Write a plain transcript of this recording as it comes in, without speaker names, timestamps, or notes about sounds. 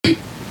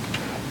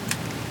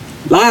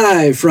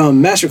Live from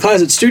Master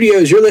Closet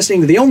Studios, you're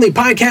listening to the only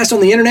podcast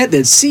on the internet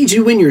that sees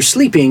you when you're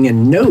sleeping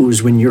and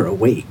knows when you're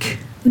awake.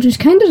 Which is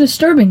kind of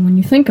disturbing when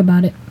you think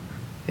about it.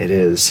 It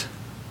is.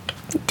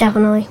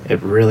 Definitely.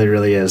 It really,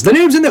 really is. The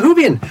Noobs and the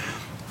Whovian.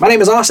 My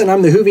name is Austin,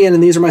 I'm the Whovian,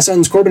 and these are my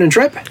sons Corbin and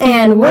Trip.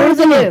 And we're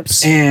the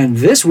Noobs. And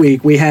this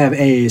week we have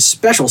a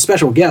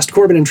special guest,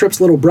 Corbin and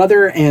Trip's little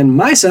brother and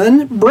my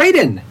son,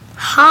 Braden.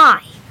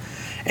 Hi.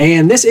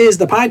 And this is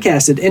the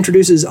podcast that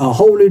introduces a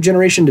whole new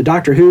generation to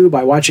Doctor Who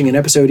by watching an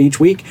episode each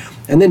week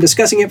and then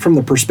discussing it from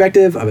the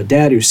perspective of a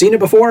dad who's seen it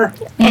before.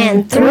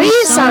 And three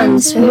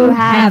sons who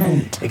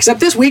haven't. Except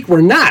this week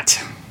we're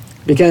not,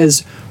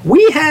 because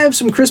we have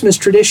some Christmas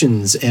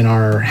traditions in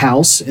our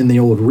house in the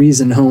old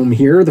Reason home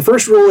here. The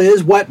first rule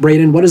is what,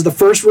 Braden? What is the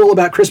first rule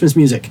about Christmas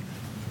music?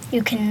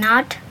 You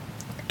cannot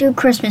do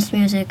Christmas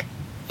music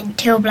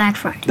until Black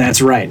Friday.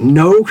 That's right.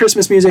 No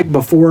Christmas music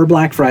before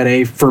Black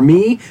Friday. For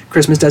me,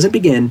 Christmas doesn't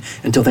begin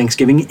until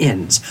Thanksgiving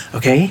ends.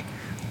 Okay?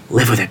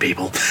 Live with it,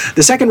 people.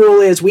 The second rule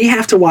is we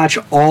have to watch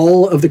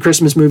all of the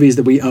Christmas movies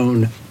that we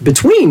own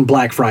between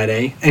Black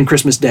Friday and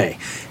Christmas Day.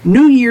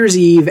 New Year's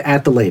Eve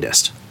at the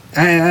latest.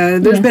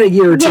 There's been a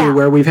year or two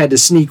where we've had to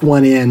sneak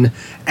one in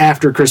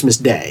after Christmas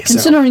Day.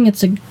 Considering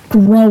it's a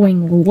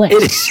growing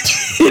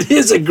list. It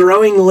is a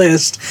growing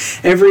list.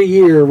 Every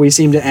year we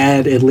seem to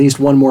add at least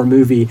one more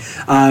movie.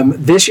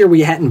 This year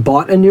we hadn't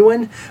bought a new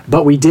one,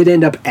 but we did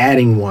end up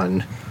adding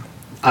one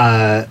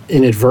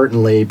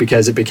inadvertently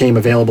because it became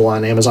available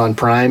on Amazon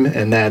Prime,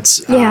 and that's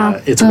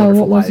It's a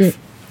Wonderful Life.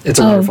 It's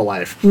a Wonderful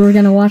Life. We were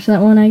going to watch that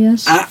one, I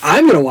guess?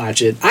 I'm going to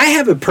watch it. I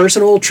have a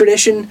personal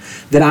tradition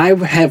that I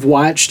have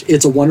watched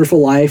It's a Wonderful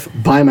Life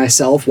by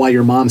myself while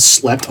your mom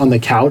slept on the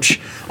couch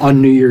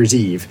on New Year's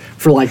Eve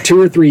for like 2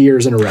 or 3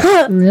 years in a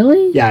row.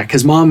 Really? Yeah,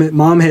 because mom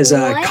has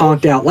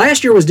conked out.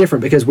 Last year was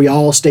different because we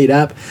all stayed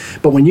up.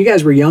 But when you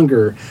guys were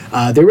younger,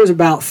 there was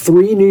about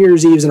 3 New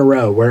Year's Eves in a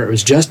row where it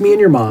was just me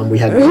and your mom. We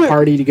had a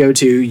party to go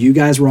to. You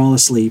guys were all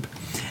asleep.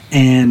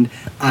 And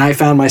I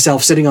found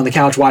myself sitting on the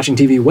couch watching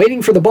TV,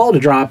 waiting for the ball to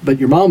drop, but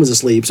your mom was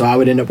asleep, so I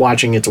would end up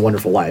watching It's a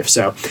Wonderful Life.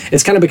 So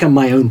it's kind of become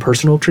my own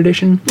personal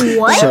tradition.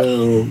 What?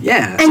 So,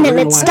 yeah. And then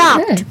it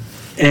stopped.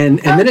 And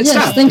then it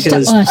stopped thanks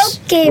because to us.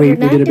 Okay, we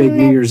did a big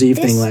New Year's Eve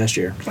thing last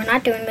year. We're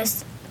not doing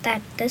this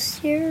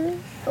year.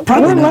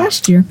 Probably not.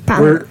 Last year. I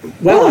don't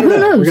know. Who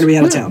knows? We're going to be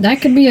out of town. That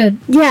could be a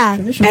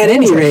tradition. At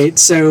any rate,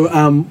 so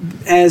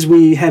as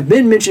we have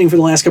been mentioning for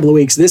the last couple of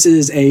weeks, this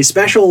is a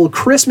special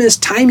Christmas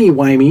Timey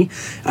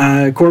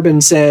Wimey.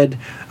 Corbin said,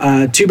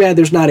 too bad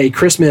there's not a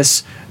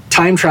Christmas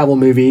time travel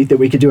movie that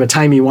we could do a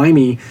Timey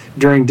Wimey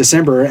during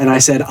December, and I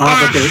said,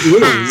 but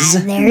there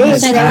is. There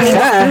is.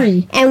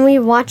 And we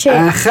watch it.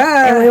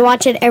 And we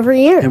watch it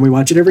every year. And we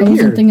watch it every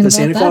year. The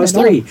Santa Claus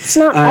 3. It's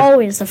not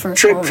always the first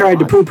Tripp one. tried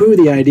to poo-poo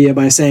the idea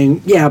by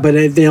saying, yeah, but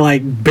they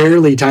like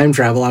barely time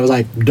travel. I was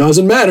like,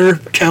 doesn't matter.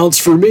 Counts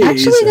for me.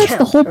 Actually, that's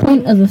the whole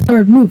point of the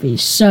third movie,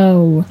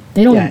 so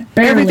they don't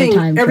barely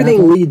time travel.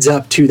 Everything leads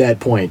up to that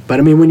point.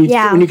 But I mean, when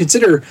you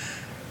consider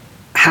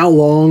how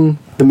long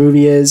the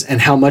movie is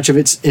and how much of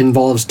it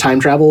involves time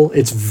travel,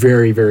 it's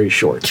very, very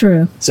short.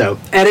 True. So,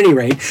 at any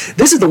rate,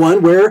 this is the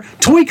one where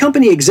toy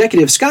company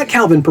executive Scott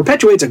Calvin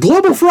perpetuates a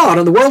global fraud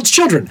on the world's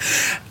children.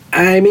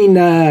 I mean,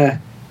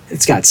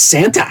 it's got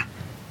Santa.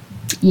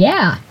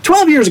 Yeah.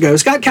 12 years ago,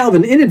 Scott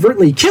Calvin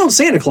inadvertently killed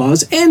Santa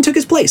Claus and took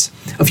his place.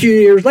 A few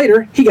years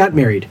later, he got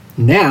married.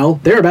 Now,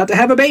 they're about to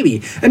have a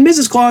baby, and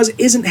Mrs. Claus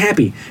isn't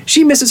happy.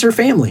 She misses her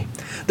family.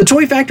 The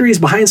toy factory is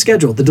behind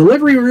schedule. The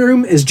delivery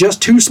room is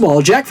just too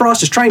small. Jack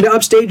Frost is trying to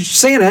upstage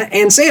Santa,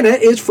 and Santa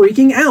is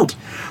freaking out.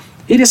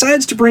 He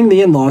decides to bring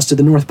the in-laws to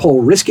the North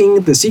Pole,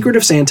 risking the secret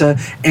of Santa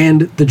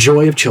and the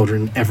joy of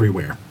children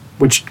everywhere.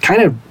 Which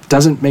kind of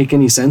doesn't make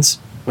any sense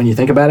when you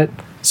think about it.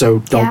 So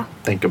don't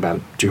think about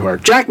it too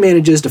hard. Jack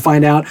manages to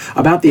find out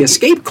about the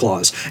escape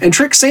clause and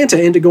tricks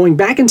Santa into going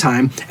back in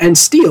time and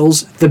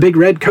steals the big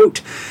red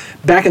coat.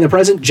 Back in the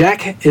present,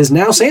 Jack is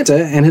now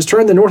Santa and has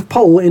turned the North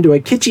Pole into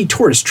a kitschy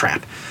tourist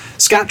trap.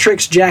 Scott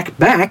tricks Jack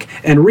back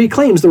and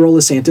reclaims the role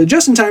of Santa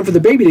just in time for the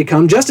baby to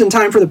come, just in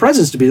time for the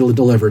presents to be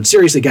delivered.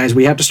 Seriously, guys,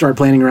 we have to start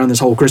planning around this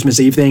whole Christmas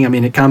Eve thing. I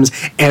mean, it comes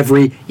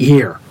every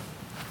year.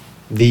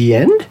 The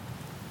end?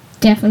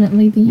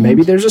 Definitely the end.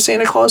 Maybe there's a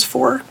Santa Claus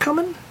 4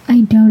 coming?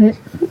 I doubt it.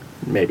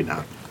 Maybe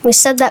not. We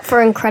said that for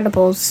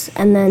Incredibles,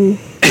 and then...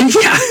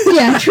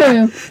 Yeah,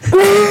 true.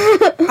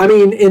 I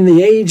mean, in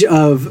the age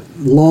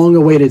of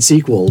long-awaited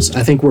sequels,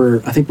 I think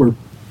we're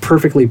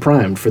perfectly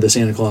primed for the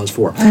Santa Claus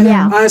 4.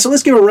 Yeah. So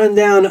let's give a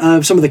rundown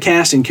of some of the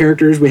cast and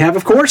characters. We have,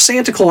 of course,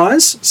 Santa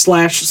Claus /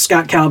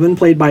 Scott Calvin,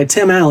 played by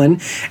Tim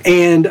Allen.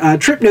 And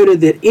Tripp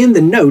noted that in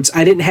the notes,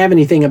 I didn't have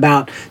anything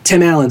about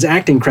Tim Allen's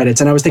acting credits.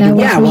 And I was thinking,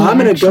 I'm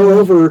going to go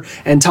over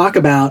and talk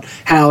about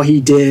how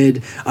he did.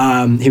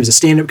 He was a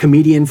stand-up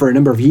comedian for a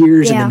number of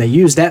years, and then they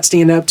used that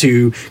stand-up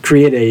to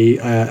create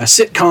a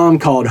sitcom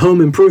called Home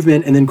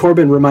Improvement. And then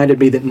Corbin reminded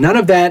me that none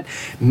of that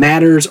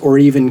matters or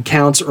even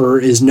counts or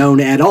is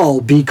known at all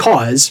because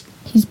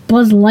he's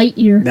Buzz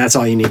Lightyear. That's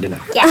all you need to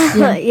know.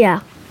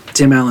 Yeah.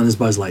 Tim Allen is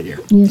Buzz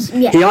Lightyear. Yes.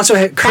 Yeah. He also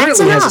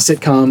currently has a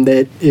sitcom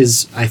that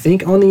is, I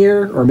think, on the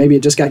air, or maybe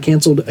it just got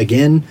canceled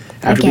again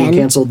after being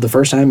canceled the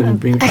first time.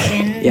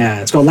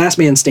 Yeah, it's called Last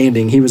Man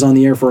Standing. He was on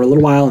the air for a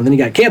little while, and then he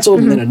got canceled,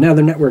 and then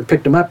another network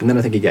picked him up, and then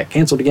I think he got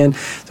canceled again.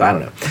 So I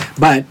don't know.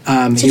 But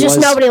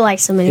nobody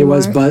likes him anymore. He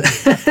was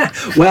Buzz.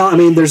 Well, I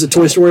mean, there's a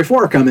Toy Story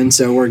 4 coming,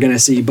 so we're going to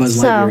see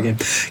Buzz Lightyear again.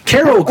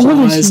 Carol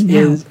Claus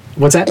is...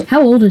 What's that?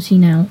 How old is he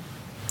now?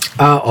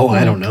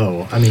 I don't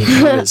know. I mean,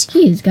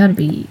 he's got to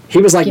be. He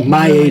was like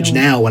my age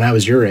now when I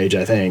was your age,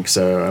 I think.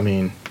 So I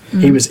mean,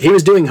 he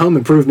was doing Home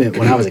Improvement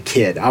when I was a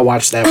kid. I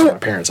watched that with my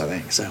parents, I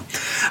think.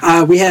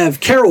 So we have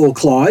Carol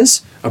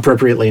Claus,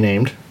 appropriately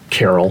named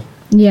Carol.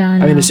 Yeah,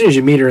 I mean, as soon as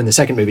you meet her in the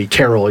second movie,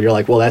 Carol, you're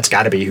like, well, that's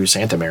got to be who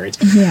Santa marries.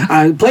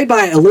 Yeah. Played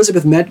by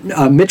Elizabeth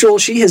Mitchell.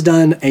 She has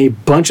done a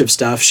bunch of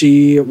stuff.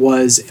 She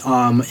was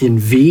in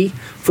V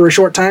for a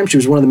short time. She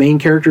was one of the main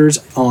characters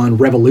on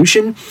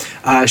Revolution.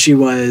 She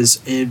was,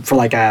 for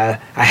like a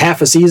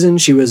half a season,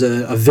 she was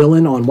a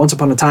villain on Once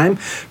Upon a Time.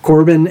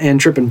 Corbin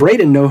and Tripp and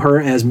Braden know her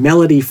as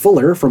Melody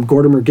Fuller from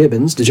Gordimer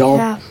Gibbons. Did y'all?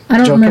 Yeah. I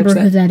don't remember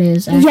who that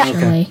is, actually. Yeah.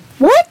 Okay.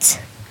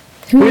 What?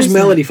 Who's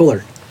Melody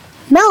Fuller?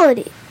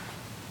 Melody.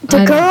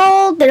 The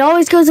girl that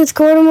always goes with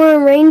Gordimer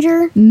and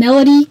Ranger?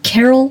 Melody,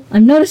 Carol.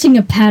 I'm noticing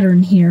a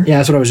pattern here. Yeah,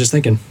 that's what I was just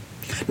thinking.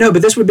 No,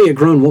 but this would be a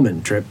grown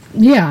woman, Tripp.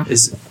 Yeah.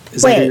 Is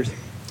that yours?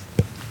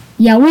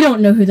 Yeah, we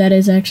don't know who that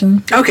is,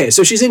 actually. Okay,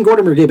 so she's in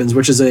Gordimer Gibbons,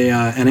 which is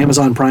an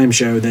Amazon Prime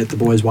show that the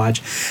boys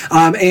watch.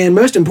 And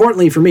most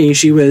importantly for me,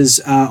 she was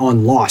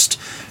on Lost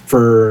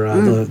for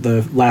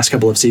the last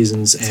couple of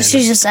seasons. And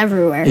she's just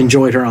everywhere.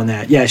 Enjoyed her on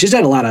that. Yeah, she's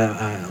done a lot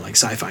of like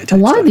sci-fi type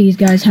A lot of these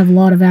guys have a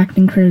lot of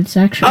acting credits,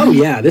 actually. Oh,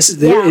 yeah.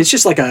 It's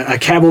just like a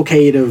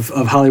cavalcade of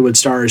Hollywood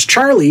stars.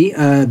 Charlie,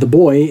 the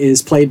boy,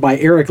 is played by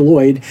Eric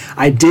Lloyd.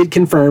 I did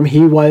confirm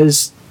he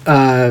was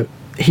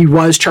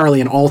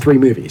Charlie in all three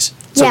movies.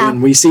 So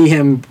when we see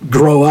him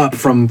grow up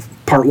from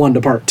part 1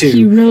 to part 2,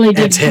 he really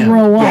did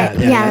grow up.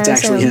 Yeah, that's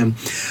actually him.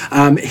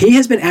 He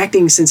has been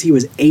acting since he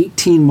was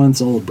 18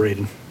 months old,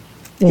 Braden.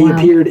 Wow. He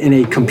appeared in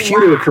a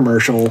computer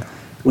commercial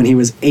when he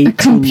was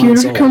 18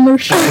 months old.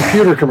 Commercial? A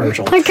computer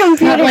commercial. A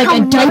computer like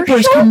commercial? a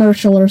diapers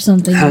commercial or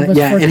something.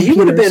 And he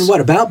would have been,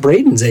 about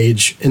Braden's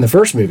age in the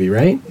first movie,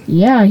 right?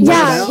 Yeah, he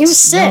was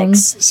 6.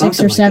 6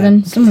 or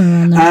 7, somewhere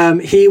around there.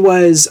 He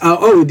was,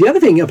 the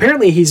other thing,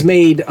 apparently he's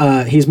made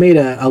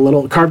a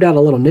little, carved out a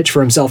little niche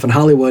for himself in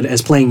Hollywood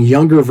as playing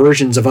younger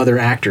versions of other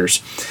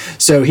actors.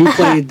 So he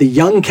played the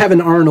young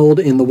Kevin Arnold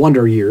in The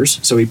Wonder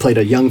Years. So he played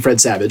a young Fred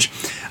Savage,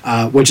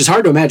 which is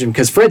hard to imagine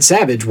because Fred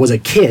Savage was a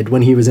kid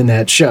when he was in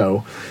that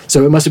show.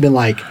 So it must have been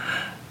like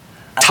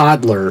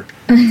toddler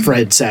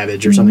Fred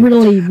Savage or something.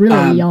 Really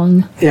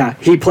young. Yeah,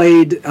 he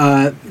played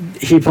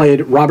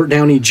Robert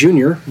Downey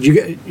Jr.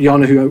 Y'all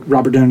know who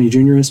Robert Downey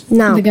Jr. is?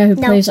 No. The guy who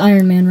plays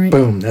Iron Man, right?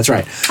 Boom, that's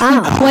right.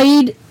 He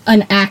played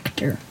an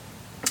actor.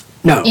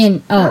 No.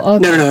 Okay.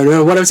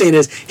 No. What I'm saying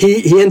is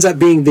he ends up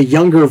being the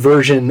younger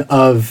version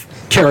of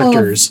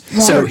characters.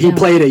 So he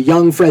played a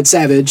young Fred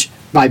Savage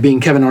by being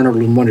Kevin Arnold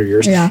in Wonder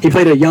Years. Yeah. He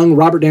played a young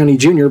Robert Downey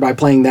Jr. by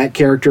playing that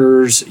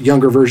character's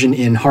younger version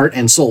in Heart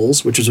and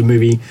Souls, which was a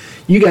movie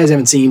you guys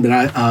haven't seen, but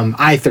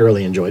I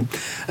thoroughly enjoyed.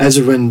 As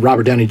of when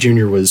Robert Downey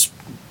Jr. was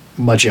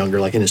much younger,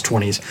 like in his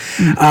 20s.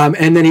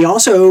 And then he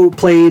also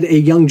played a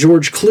young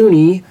George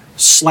Clooney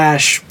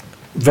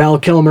 / Val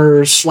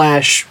Kilmer /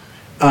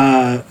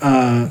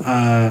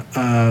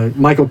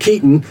 Michael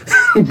Keaton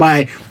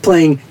by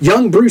playing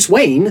young Bruce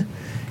Wayne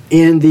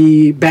in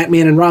the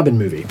Batman and Robin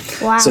movie.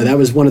 Wow. So that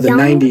was one of the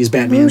 90s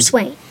Batman. Bruce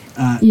Wayne.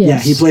 Yes. Yeah,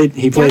 he played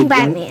young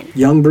Batman.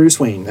 Young Bruce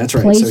Wayne. That's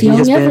right. Plays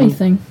so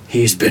everything.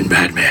 He's been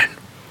Batman.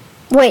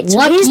 Wait,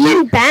 so he's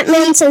been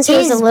Batman since he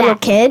was a little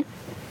kid?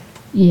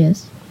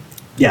 Yes.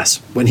 Yes.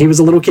 When he was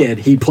a little kid,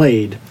 he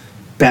played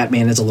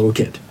Batman as a little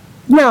kid.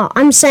 No,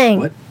 I'm saying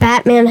What?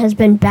 Batman has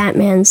been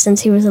Batman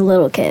since he was a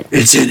little kid.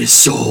 It's in his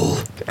soul.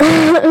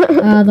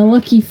 The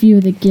lucky few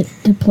that get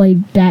to play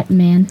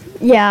Batman.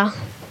 Yeah.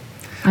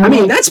 I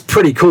mean, that's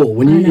pretty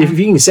cool. If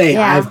you can say,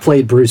 I've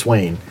played Bruce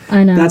Wayne.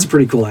 I know. That's a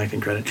pretty cool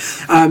acting credit.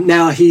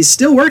 Now, he's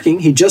still working.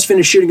 He just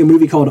finished shooting a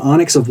movie called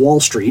Onyx of Wall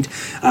Street.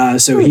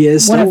 So he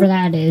is still... Whatever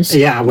that is.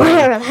 Yeah,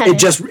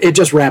 it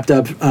just wrapped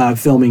up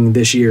filming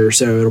this year,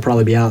 so it'll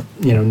probably be out,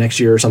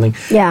 next year or something.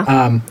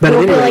 Yeah. But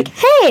we'll anyway, be like,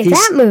 hey,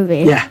 that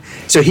movie. Yeah.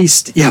 So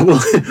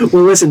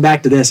we'll listen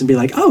back to this and be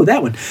like, oh,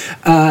 that one.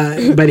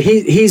 But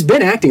he's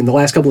been acting the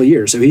last couple of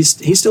years, so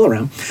he's still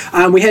around.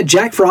 We had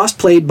Jack Frost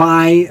played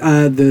by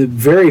the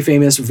very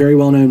famous, very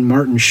well-known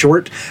Martin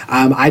Short.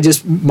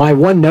 My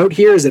one note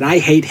here is that I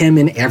hate him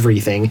in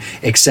everything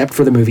except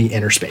for the movie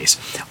Inner Space.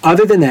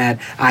 Other than that,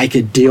 I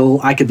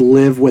could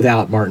live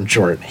without Martin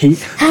Short.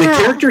 The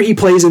character he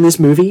plays in this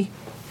movie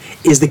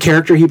is the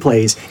character he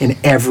plays in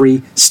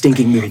every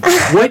stinking movie.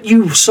 What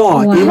you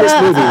saw in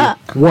this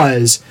movie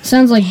was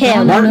sounds like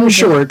him. Martin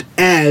Short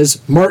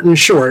as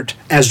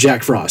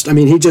Jack Frost. I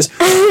mean,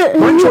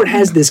 Martin Short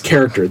has this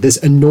character, this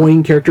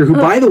annoying character who,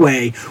 by the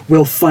way,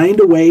 will find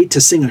a way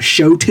to sing a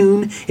show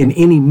tune in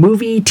any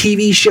movie,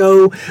 TV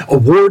show,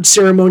 award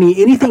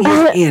ceremony, anything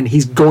he's in,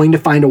 he's going to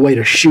find a way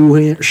to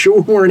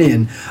shoehorn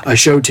in a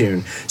show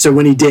tune. So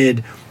when he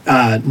did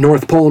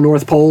North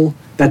Pole,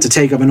 that's a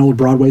take of an old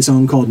Broadway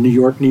song called New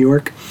York, New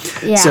York.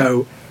 Yeah.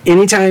 So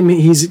anytime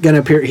he's going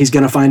to appear, he's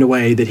going to find a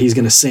way that he's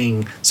going to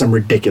sing some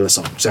ridiculous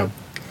song. So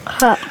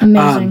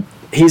amazing.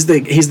 He's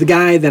the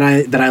guy that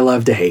I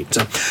love to hate.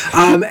 So,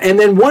 and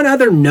then one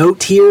other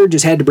note here,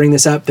 just had to bring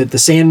this up, that the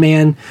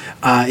Sandman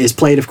is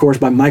played, of course,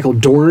 by Michael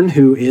Dorn,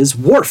 who is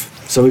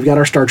Worf. So we've got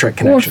our Star Trek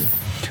connection.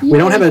 We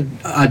don't have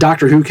a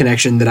Doctor Who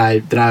connection that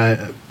I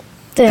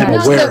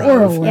am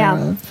aware of.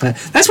 Yeah.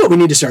 That's what we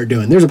need to start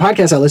doing. There's a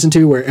podcast I listen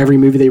to where every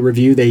movie they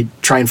review, they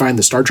try and find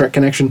the Star Trek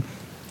connection.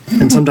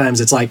 And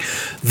sometimes it's like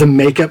the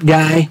makeup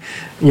guy,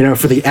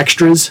 for the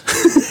extras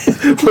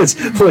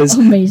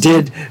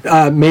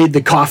made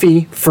the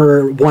coffee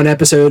for one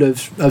episode of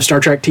Star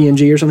Trek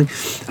TNG or something.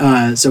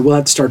 So we'll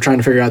have to start trying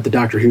to figure out the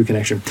Doctor Who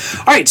connection.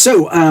 All right,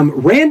 so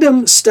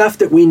random stuff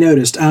that we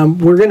noticed.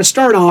 We're going to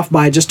start off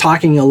by just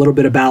talking a little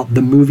bit about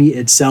the movie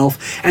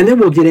itself, and then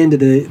we'll get into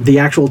the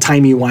actual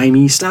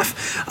timey-wimey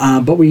stuff.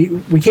 But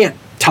we can't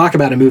talk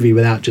about a movie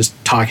without just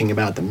talking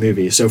about the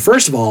movie. So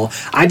first of all,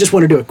 I just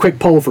want to do a quick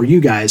poll for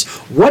you guys.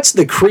 What's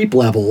the creep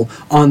level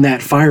on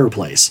that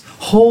fireplace?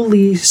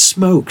 Holy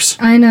smokes.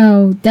 I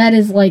know. That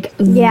is like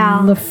the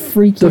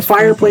freakiest. The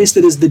fireplace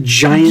that is the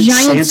giant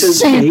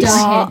Santa's face.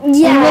 Yeah.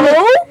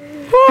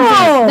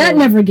 That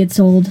never gets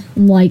old.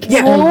 I'm like,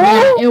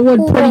 it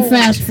would pretty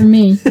fast for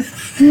me.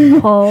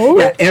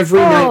 Yeah, every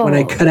night when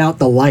I cut out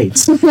the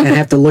lights and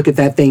have to look at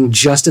that thing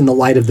just in the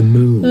light of the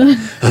moon.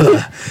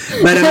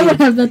 But I would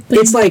have that thing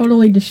it's like,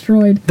 totally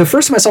destroyed. The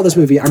first time I saw this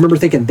movie, I remember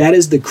thinking, that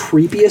is the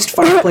creepiest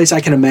fireplace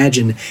I can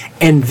imagine.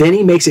 And then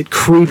he makes it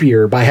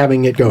creepier by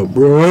having it go.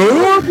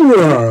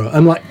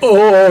 I'm like,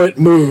 oh, it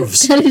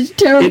moves. That is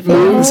terrifying. It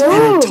moves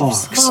and it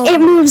talks. It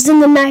moves in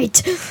the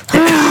night.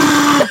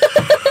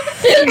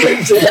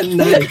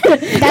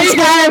 That's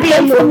gotta be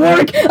in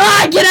work. Get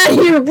out of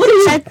here! What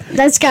is that?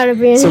 That's gotta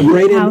be. So,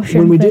 Brayden,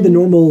 when we do the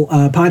normal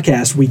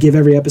podcast, we give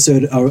every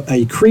episode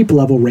a creep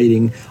level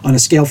rating on a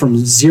scale from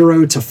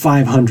 0 to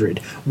 500.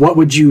 What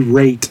would you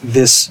rate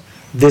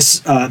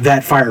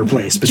that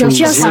fireplace between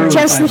just 0 and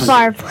 500? the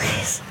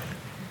fireplace?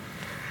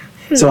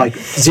 So, like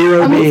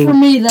 0 being for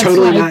me, that's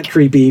totally not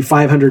creepy,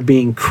 500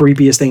 being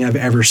creepiest thing I've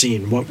ever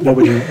seen. What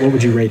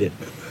would you rate it?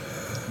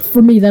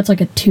 For me, that's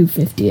like a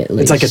 250 at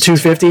least. It's like a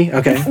 250?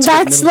 Okay.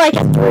 That's like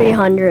a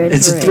 300.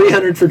 It's a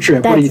 300 for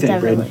Trip. What do you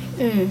think,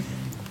 Brayden?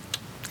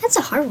 That's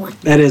a hard one.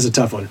 That is a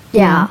tough one.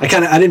 Yeah.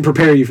 I didn't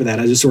prepare you for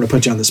that. I just sort of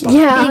put you on the spot.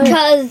 Yeah.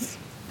 Because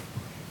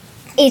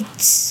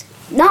it's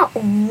not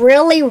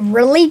really,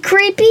 really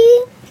creepy.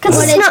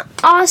 Because it's not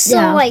also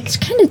like... It's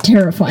kind of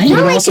terrifying. It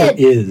also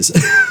is.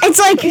 It's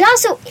like... It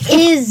also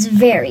is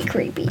very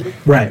creepy.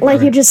 Right.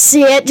 Like you just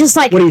see it, just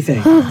like... What do you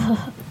think?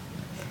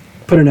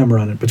 Put a number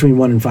on it, between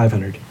 1 and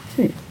 500.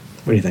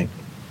 What do you think?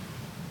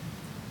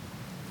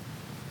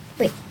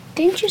 Wait,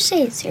 didn't you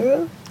say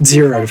 0?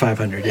 0 to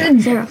 500, yeah.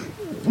 0.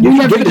 You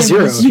can give it a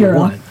 0 if you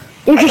want.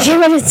 You can give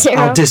it a 0.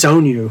 I'll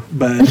disown you,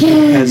 but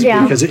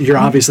because you're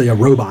obviously a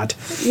robot.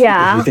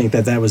 Yeah. If you think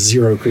that was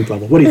 0 creep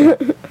level. What do you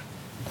think?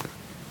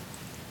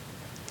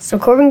 So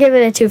Corbin gave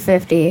it a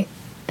 250,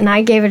 and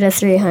I gave it a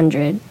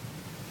 300.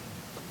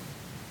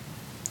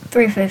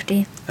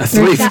 350. A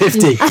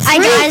 350. I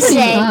gotta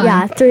say.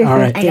 Yeah, 350. All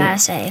right. I gotta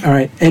say. All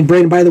right. And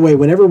Brayden, by the way,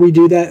 whenever we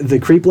do that, the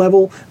creep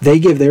level, they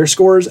give their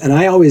scores, and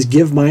I always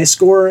give my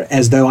score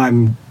as though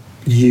I'm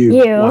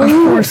you. Of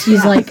course,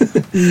 he's like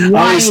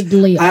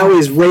widely I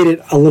always rate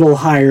it a little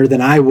higher than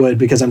I would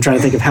because I'm trying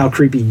to think of how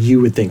creepy you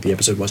would think the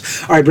episode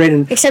was. All right,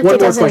 Brayden, Except one it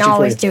more doesn't question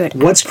always for you. do it.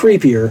 What's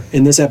creepier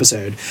in this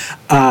episode?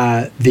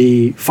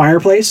 The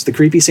fireplace, the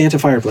creepy Santa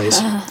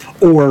fireplace,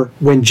 or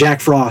when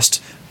Jack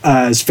Frost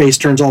his face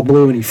turns all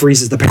blue and he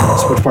freezes the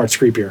parents? Which part's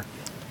creepier?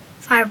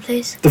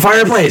 Fireplace. The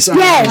fireplace.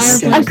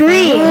 Yes,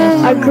 agreed.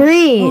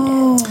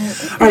 All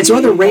right, so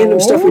other random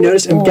stuff we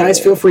noticed, and guys,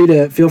 feel free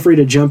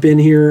to jump in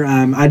here.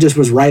 I just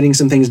was writing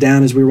some things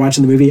down as we were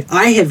watching the movie.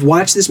 I have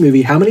watched this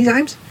movie how many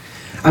times?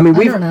 I mean,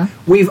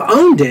 we've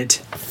owned it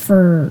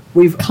for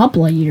a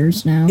couple of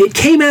years now. It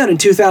came out in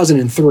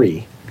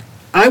 2003.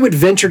 I would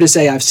venture to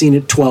say I've seen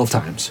it 12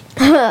 times.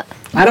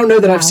 I don't know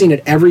that I've seen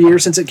it every year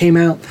since it came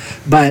out,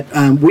 but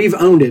we've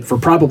owned it for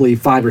probably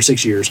 5 or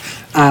 6 years.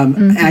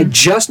 I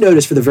just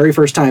noticed for the very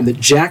first time that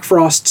Jack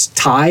Frost's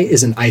tie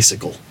is an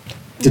icicle.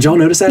 Did y'all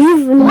notice that?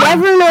 You've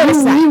never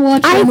noticed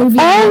that. I've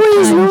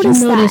always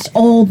noticed that. Notice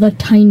all the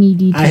tiny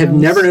details. I have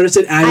never noticed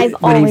it.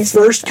 When he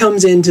first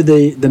comes into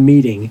the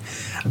meeting,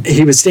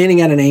 he was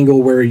standing at an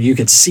angle where you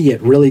could see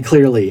it really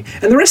clearly,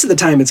 and the rest of the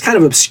time it's kind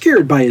of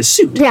obscured by his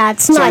suit. Yeah,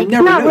 it's not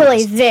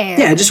really there.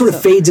 Yeah, it just sort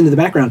of fades into the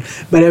background.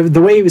 But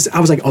the way he was, I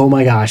was like, oh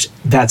my gosh,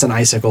 that's an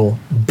icicle.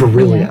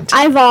 Brilliant. Yeah.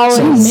 I've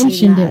always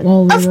mentioned it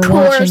while we were watching.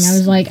 I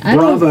was like,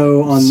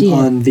 bravo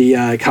on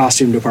the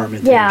costume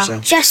department. Yeah, there,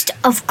 so. Just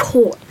of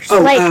course.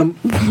 Oh,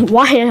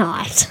 why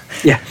not?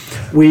 Yeah.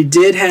 We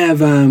did have,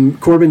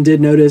 Corbin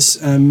did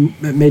notice,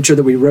 made sure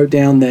that we wrote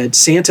down that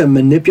Santa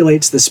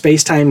manipulates the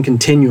space-time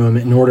continuum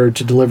in order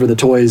to deliver the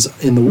toys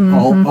in the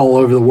all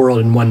over the world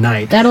in one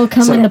night. That'll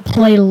come into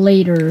play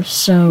later,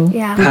 so be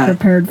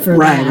prepared for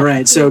that.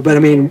 Right. So, but I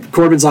mean,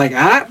 Corbin's like,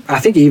 I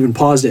think he even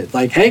paused it.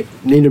 Like, hey,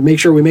 need to make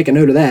sure we make a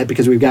note of that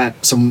because we've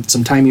got some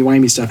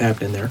timey-wimey stuff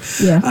happening there.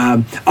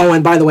 Yeah.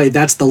 And by the way,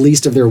 that's the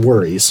least of their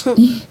worries,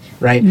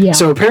 right? Yeah.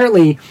 So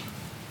apparently,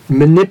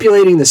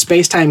 manipulating the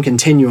space-time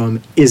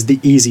continuum is the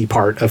easy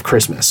part of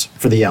Christmas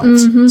for the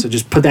elves. So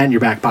just put that in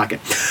your back pocket.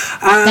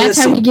 That's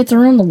how he gets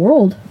around the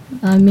world.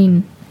 I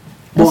mean,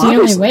 that's the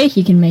only way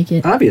he can make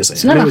it. Obviously.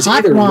 It's not a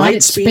hot rod,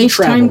 it's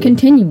space-time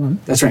continuum.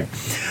 That's right.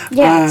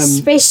 Yeah,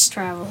 space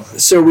travel.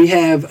 So we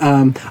have,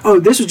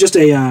 this was just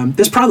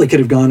this probably could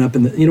have gone up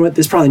in the, you know what,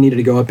 this probably needed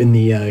to go up in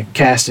the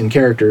cast and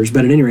characters,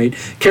 but at any rate,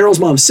 Carol's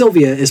mom,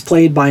 Sylvia, is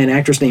played by an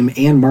actress named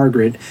Anne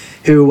Margaret,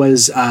 who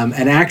was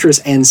an actress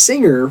and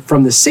singer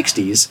from the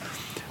 60s.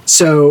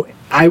 So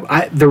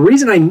the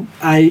reason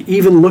I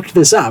even looked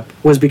this up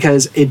was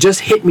because it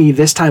just hit me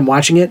this time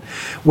watching it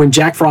when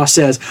Jack Frost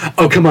says,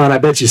 "Oh, come on, I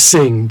bet you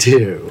sing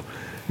too."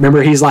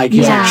 Remember, he's like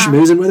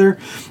schmoozing with her,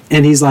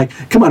 and he's like,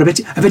 "Come on, I bet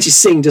you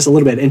sing just a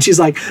little bit." And she's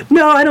like,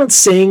 "No, I don't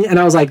sing." And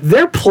I was like,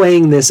 they're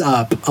playing this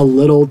up a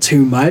little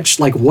too much.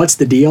 Like, what's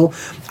the deal?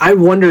 I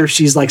wonder if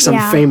she's like some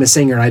famous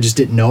singer I just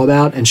didn't know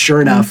about. And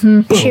sure enough,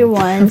 boom. She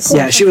was.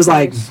 Yeah, she was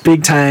like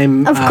big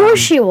time. Of course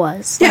she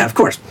was. Yeah, of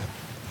course.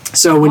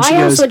 So when she goes,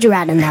 why else would you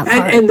add in that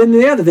part? And then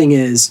the other thing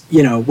is,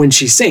 when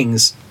she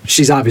sings,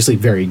 she's obviously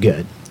very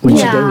good. When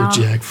she goes,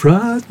 Jack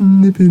Frost,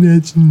 nipping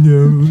at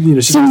your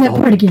nose. She sing that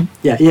part again.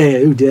 Yeah.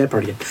 Ooh, do that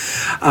part again.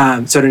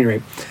 So at any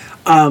rate,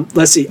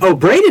 let's see. Oh,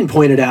 Braden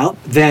pointed out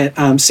that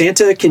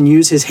Santa can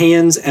use his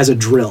hands as a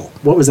drill.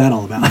 What was that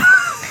all about?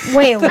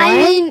 Wait, what? I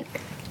mean,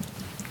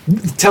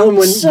 tell him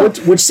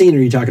which scene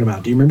are you talking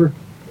about? Do you remember?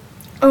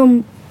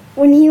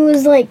 when he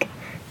was like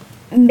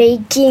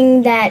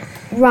making that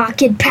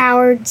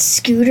rocket-powered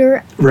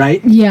scooter.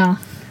 Right? Yeah.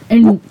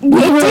 And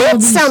it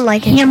did sound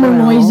like hammer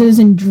noises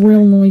and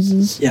drill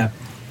noises. Yeah.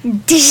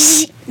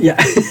 Yeah.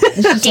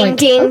 It's just ding, like,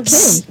 ding.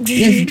 okay,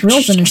 he has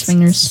drills in his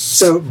fingers.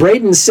 So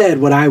Braden said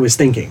what I was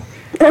thinking.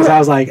 Because I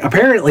was like,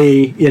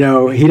 apparently, he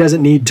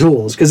doesn't need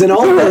tools. Because in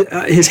all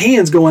the, his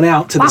hands going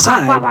out to the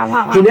side,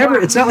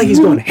 it's not like he's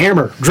going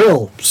hammer,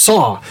 drill,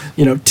 saw,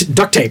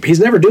 duct tape.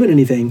 He's never doing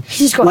anything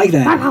like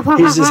that.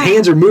 His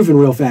hands are moving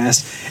real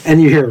fast.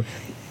 And you hear,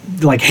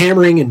 like,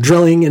 hammering and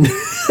drilling. And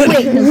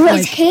Wait,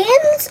 his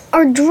hands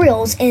are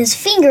drills and his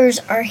fingers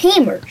are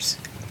hammers.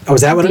 Oh,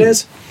 is that what it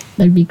is?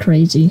 That'd be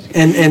crazy.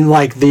 And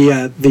like,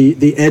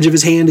 the edge of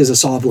his hand is a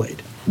saw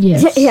blade.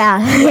 Yes. Yeah.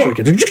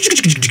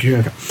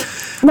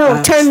 No,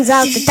 it turns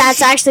out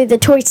that's actually the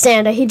toy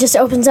Santa. He just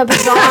opens up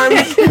his arm.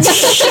 Yes.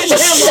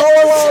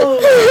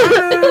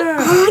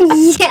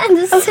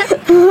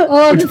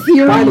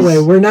 By the way,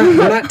 we're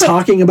not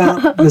talking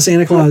about the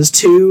Santa Claus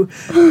 2,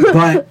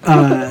 but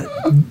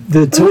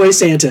the toy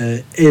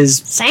Santa is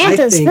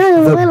Santa's I think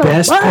the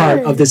best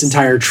part of this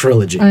entire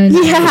trilogy. Is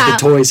the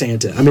toy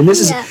Santa. I mean, this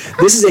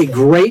is a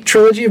great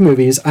trilogy of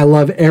movies. I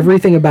love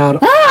everything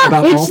about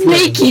all three.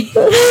 Naked.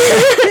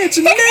 It's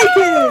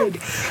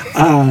naked.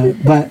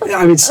 But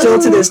I mean,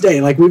 still to this day,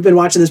 like, we've been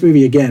watching this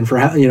movie again for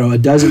a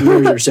dozen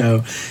years or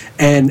so,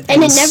 and it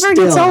never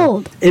gets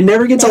old. It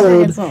never gets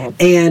old.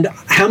 And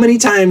how many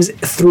times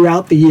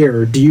throughout the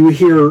year do you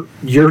hear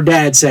your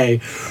dad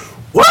say,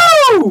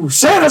 "Whoa,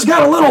 Santa's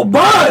got a little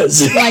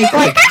buzz"? Like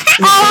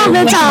all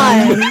the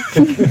time.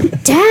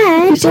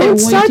 Dad, don't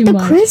start the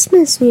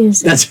Christmas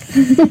music.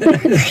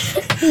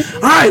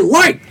 I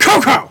like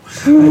Coco.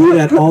 I do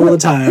that all the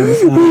time.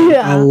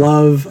 I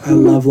love. I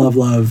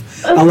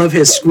love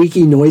his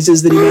squeaky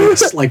noises that he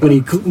makes. Like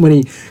when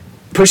he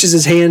pushes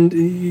his hand,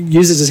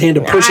 uses his hand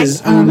to push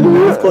his own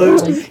mouth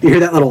closed. You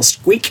hear that little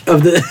squeak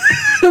of the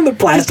the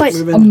plastic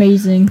moving.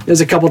 Amazing.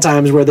 There's a couple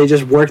times where they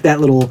just work that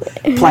little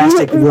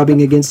plastic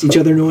rubbing against each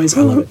other noise.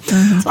 I love it.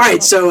 All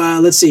right, so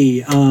let's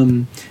see.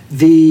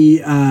 We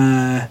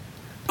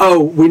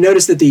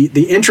noticed that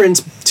the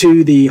entrance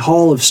to the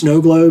Hall of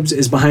Snow Globes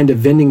is behind a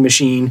vending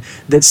machine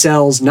that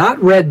sells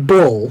not Red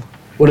Bull.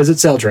 What does it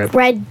sell, Trip?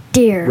 Red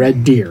Deer.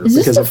 Red Deer. Is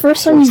this the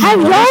first time you've Have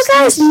you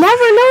guys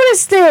never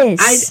noticed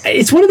this?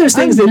 It's one of those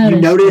things that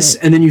you notice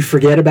and then you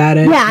forget about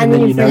it. Yeah, and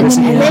then you notice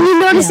again. And then you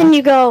notice and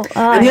you go.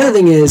 And the other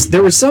thing is,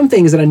 there were some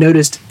things that I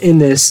noticed in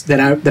this that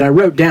I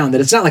wrote down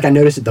that it's not like I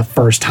noticed it the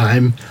first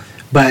time.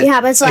 But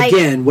it's like,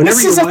 again, whenever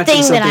this you're is a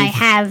watching thing that I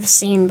have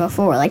seen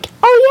before. Like,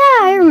 oh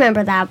yeah, I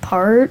remember that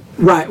part.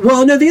 Right.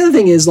 Well, no, the other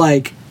thing is,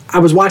 like, I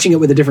was watching it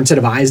with a different set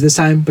of eyes this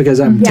time because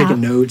I'm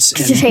taking notes.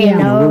 And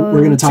we're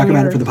going to talk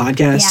about it for the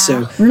podcast.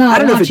 So we're not I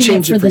don't know if it watching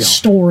changed it for the y'all.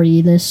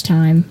 Story this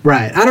time.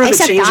 Right. I don't know if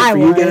it changed it for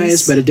you was.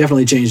 guys, but it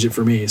definitely changed it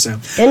for me. So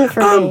Didn't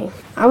for me.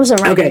 I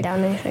wasn't writing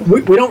down anything.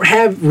 We don't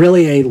have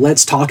really a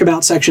let's talk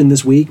about section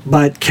this week,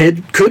 but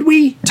could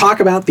we talk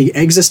about the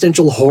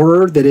existential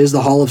horror that is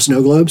the Hall of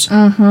Snow Globes?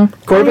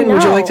 Corbin,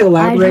 would you like to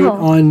elaborate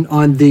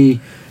on the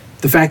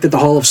fact that the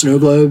Hall of Snow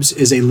Globes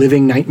is a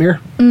living nightmare?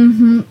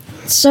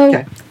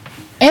 So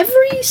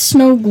every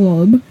snow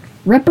globe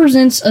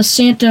represents a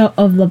Santa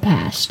of the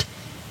past.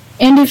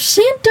 And if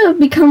Santa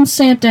becomes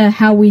Santa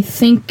how we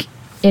think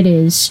it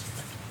is,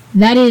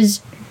 that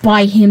is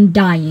by him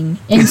dying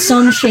in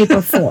some shape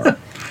or form.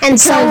 And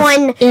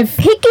someone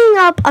picking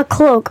up a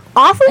cloak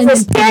off of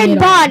his dead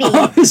body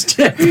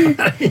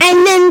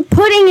and then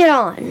putting it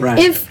on.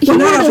 Right.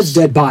 Not off his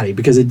dead body,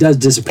 because it does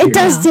disappear. It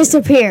does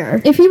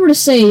disappear. If he were to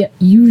say,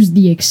 use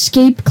the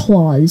escape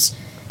clause,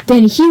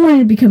 then he wanted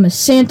to become a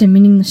Santa,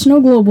 meaning the snow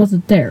globe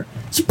wasn't there.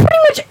 So pretty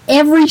much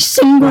every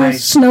single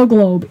snow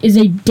globe is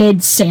a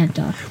dead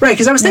Santa. Right,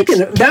 because I was thinking,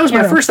 that was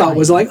my first thought,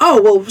 was like,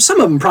 oh, well, some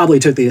of them probably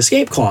took the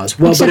escape clause.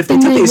 Well, but if they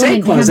took the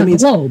escape clause, that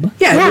means, it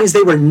means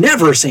they were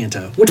never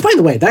Santa. Which, by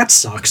the way, that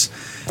sucks.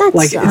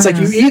 It's like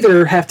you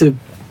either have to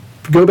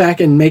go back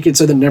and make it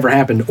so that it never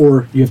happened,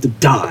 or you have to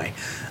die,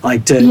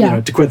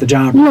 to quit the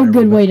job. No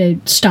good way to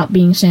stop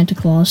being Santa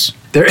Claus.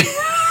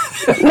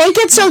 Make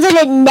it so that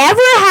it never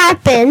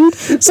happened,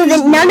 so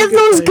that none of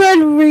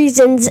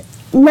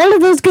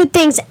those good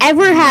things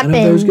ever happened.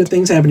 None of those good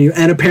things happen to you.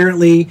 And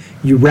apparently,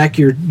 you wreck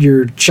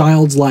your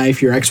child's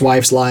life, your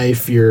ex-wife's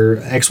life, your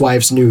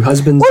ex-wife's new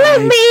husband's life.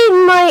 Well,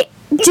 it might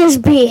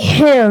just be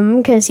him,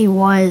 because he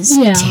was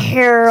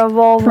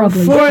terrible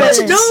Probably. before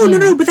this.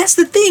 No, but that's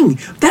the thing.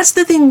 That's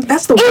the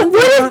one It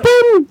would have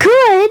been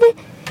good.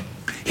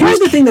 Here's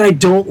the thing that I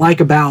don't like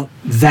about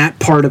that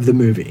part of the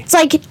movie. It's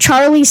like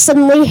Charlie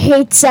suddenly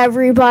hates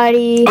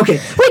everybody. Okay.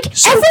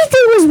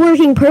 Everything was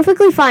working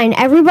perfectly fine.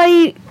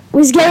 Everybody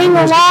was getting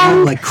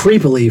along.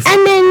 Creepily.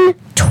 And then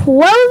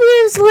 12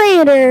 years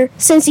later,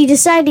 since he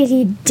decided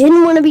he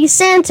didn't want to be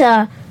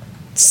Santa,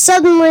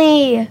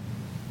 suddenly,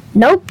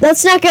 nope,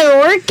 that's not going to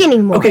work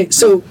anymore. Okay,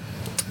 so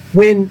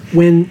when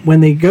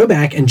they go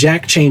back and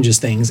Jack changes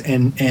things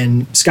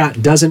and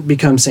Scott doesn't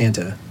become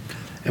Santa,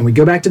 and we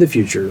go back to the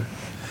future,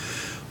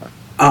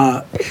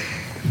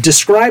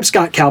 describe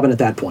Scott Calvin at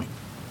that point.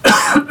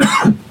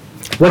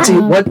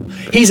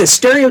 He's a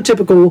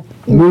stereotypical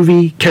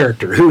movie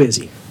character. Who is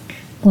he?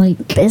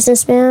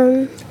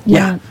 Businessman.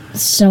 Yeah.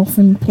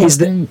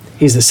 Self-important.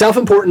 He's the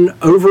self-important,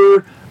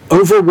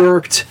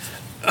 overworked,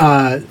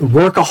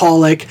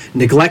 workaholic,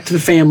 neglect the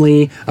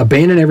family,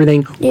 abandon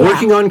everything,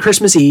 working on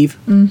Christmas Eve.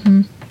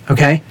 Mm-hmm.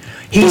 Okay?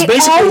 He's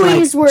basically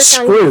like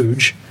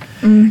Scrooge.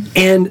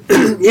 And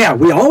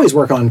we always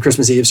work on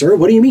Christmas Eve, sir.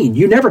 What do you mean?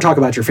 You never talk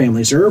about your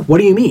family, sir. What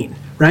do you mean?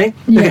 Right?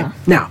 Yeah. Okay.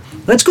 Now,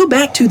 let's go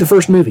back to the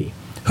first movie.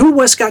 Who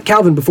was Scott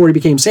Calvin before he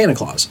became Santa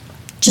Claus?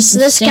 Just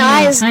this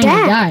guy's dad.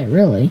 Guy,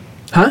 really.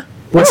 Huh?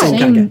 What same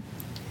kind of guy?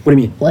 What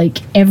do you mean? Like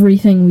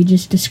everything we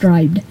just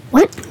described.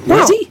 What?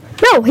 Was he?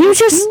 No, he was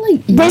just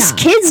this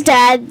kid's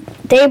dad.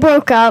 They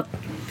broke up.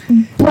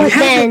 But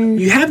then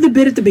you have the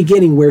bit at the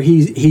beginning where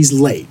he's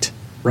late,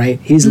 right?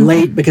 He's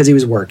late because he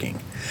was working.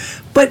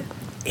 But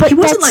he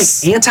wasn't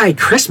like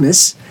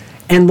anti-Christmas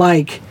and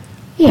like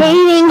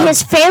hating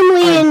his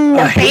family and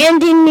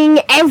abandoning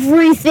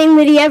everything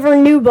that he ever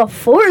knew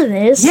before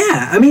this.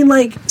 Yeah, I mean,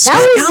 like,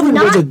 Scott Calvin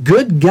was a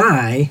good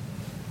guy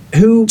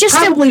who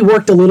probably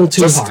worked a little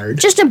too hard.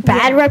 Just a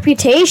bad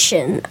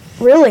reputation,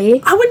 really.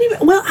 I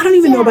don't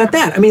even know about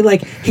that. I mean,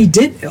 like, he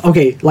didn't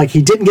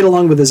get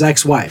along with his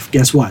ex-wife.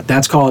 Guess what?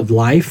 That's called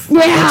life.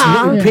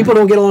 Yeah. People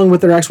don't get along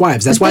with their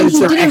ex-wives. That's why it's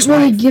their ex-wife. He didn't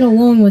really get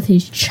along with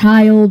his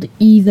child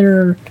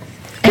either.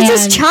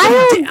 Because his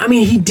child... I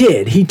mean, he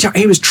did. He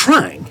was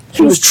trying.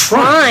 He was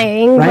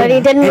trying, right? But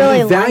he didn't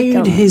really like him. He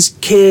valued his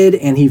kid,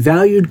 and he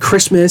valued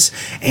Christmas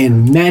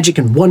and magic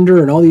and wonder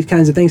and all these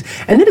kinds of things.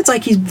 And then it's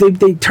like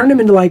they turned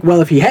him into like,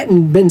 well, if he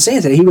hadn't been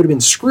Santa, he would have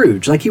been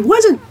Scrooge. Like, he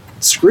wasn't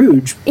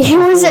Scrooge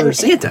before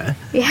Santa.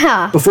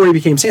 Yeah. Before he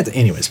became Santa.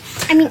 Anyways.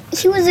 I mean,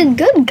 he was a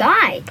good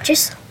guy,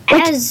 just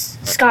as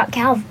Scott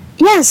Calvin.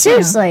 Yeah,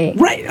 seriously.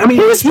 Yeah. Right. I mean,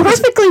 he was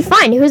perfectly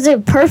fine. He was a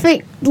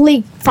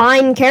perfectly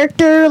fine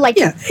character. Like,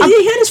 he had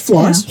his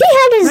flaws. He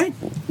had his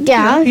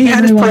he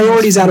had his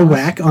priorities out of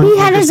whack. He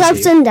had his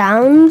ups and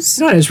downs.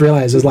 You know what I just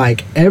realized is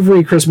like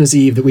every Christmas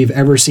Eve that we've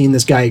ever seen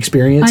this guy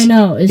experience, I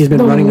know, he's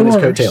been running on his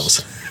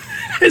coattails.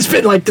 It's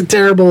been like the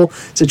terrible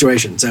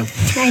situation. So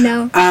I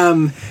know.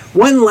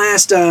 One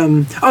last.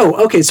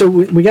 So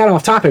we got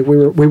off topic. We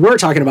were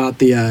talking about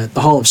the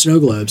Hall of Snow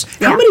Globes.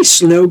 Yeah. How many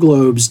snow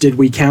globes did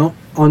we count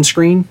on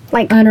screen?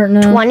 Like, I don't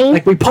know. 20?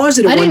 Like, we paused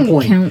it at one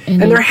point,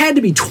 and there had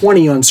to be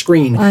 20 on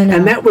screen,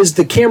 and that was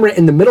the camera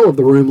in the middle of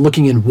the room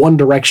looking in one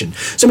direction.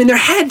 So I mean, there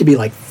had to be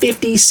like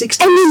 50,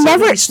 60, and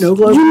 70 snow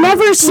globes. You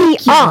never see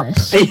up.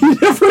 And you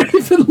never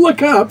even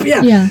look up.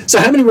 Yeah. So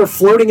how many were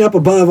floating up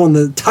above on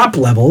the top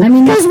level? I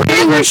mean, because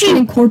whenever she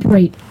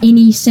incorporate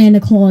any Santa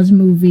Claus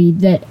movie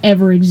that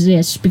ever existed.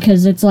 exists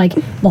because it's like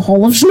the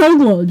Hall of Snow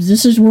Globes.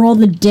 This is where all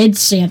the dead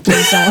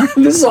Santas are.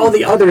 This is all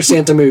the other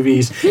Santa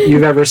movies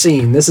you've ever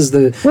seen. This is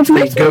the makes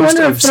me ghost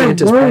wonder of if there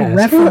Santa's were past.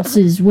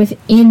 references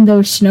within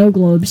those snow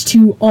globes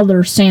to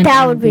other Santa.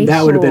 That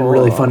would have been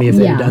really funny if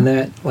they had done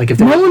that. Like if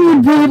they no one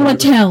would be able to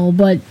tell,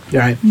 but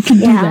right. you could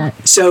do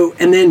that. So,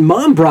 and then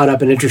Mom brought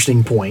up an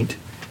interesting point.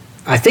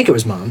 I think it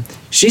was Mom.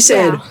 She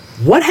said,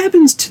 "What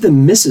happens to the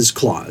Mrs.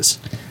 Claus?"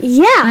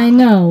 Yeah. I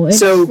know. It's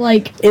So,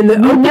 like in the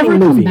we'll opening never come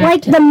movie- back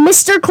Like to- the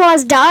Mr.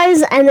 Claus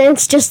dies, and then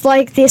it's just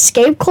like the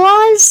escape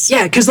clause.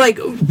 Yeah, because like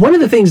one of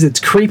the things that's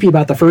creepy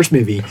about the first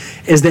movie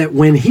is that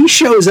when he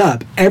shows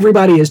up,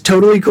 everybody is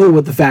totally cool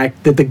with the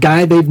fact that the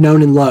guy they've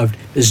known and loved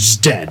is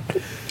just dead.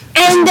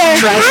 And they're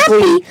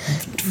Tragically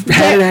happy.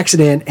 had an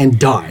accident and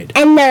died.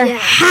 And they're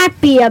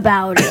happy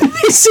about it.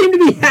 They seem to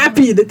be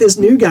happy that this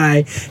new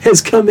guy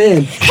has come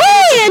in.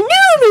 Hey, a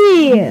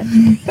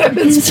newbie!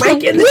 It's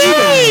breaking the new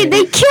Yay! guy.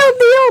 They killed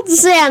the old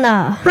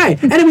Santa.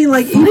 Right, and I mean,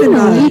 like even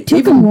Finally, it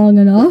took him long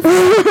enough.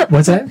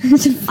 what's that?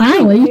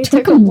 Finally, it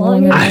took him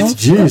long enough.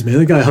 Jeez, man,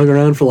 that guy hung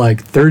around for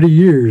like 30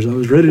 years. I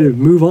was ready to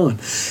move on.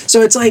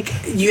 So it's like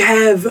you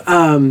have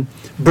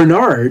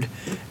Bernard,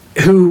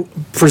 who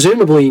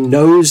presumably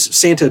knows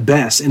Santa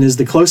best and is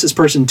the closest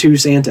person to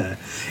Santa,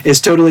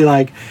 is totally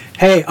like,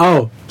 hey,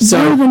 You're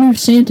so the new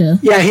Santa.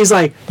 yeah, he's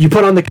like, you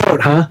put on the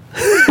coat, huh?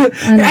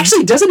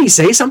 Actually, doesn't he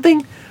say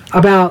something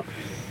about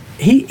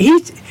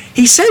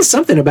he says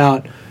something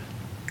about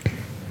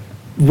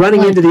running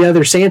What? into the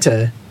other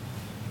Santa?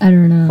 I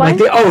don't know. Like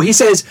he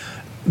says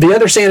the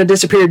other Santa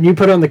disappeared and you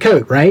put on the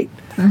coat, right?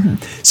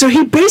 So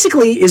he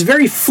basically is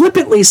very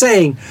flippantly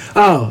saying,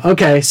 "Oh,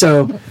 okay,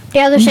 so The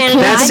other Santa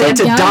That died.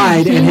 Santa Guy died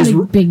and became his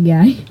the big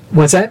guy.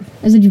 what's that?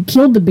 I said you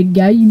killed the big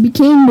guy. You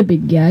became the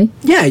big guy.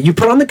 Yeah, you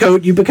put on the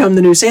coat, you become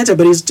the new Santa."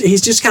 But he's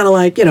just kind of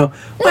like,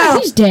 well,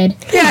 He's dead.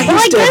 yeah, Well,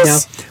 I he's dead now.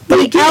 guess But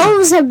the again,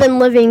 elves have been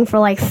living for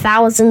like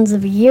thousands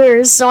of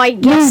years, so I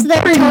guess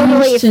they're pretty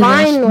totally used to this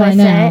fine by with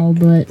now, it.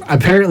 but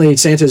apparently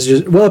Santa's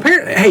just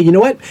apparently. Hey, you know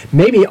what?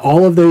 Maybe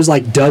all of those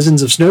like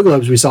dozens of snow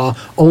globes we saw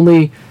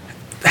only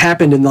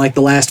happened in like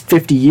the last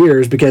 50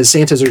 years because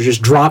Santas are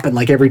just dropping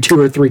like every 2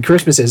 or 3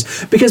 Christmases.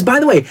 Because by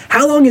the way,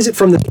 how long is it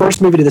from the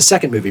first movie to the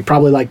second movie?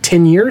 Probably like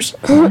 10 years.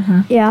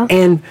 Yeah.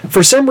 And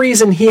for some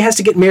reason, he has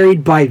to get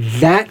married by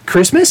that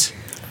Christmas.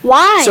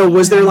 Why? So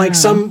was there like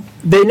some?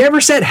 They never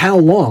said how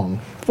long.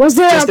 was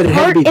there just that a it had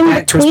to part be in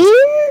that between?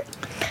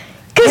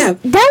 Because Yeah.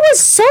 that was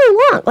so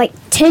long, like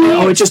 10 years.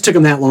 Oh, it just took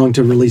them that long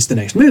to release the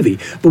next movie.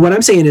 But what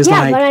I'm saying is yeah,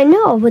 like, but I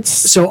know. It's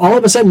so all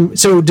of a sudden,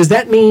 so does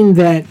that mean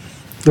that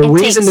the It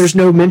reason takes- there's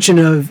no mention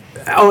of?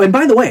 Oh, and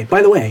by the way,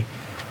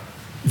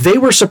 they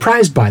were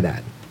surprised by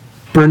that.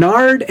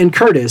 Bernard and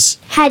Curtis.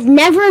 had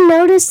never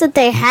noticed that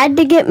they had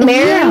to get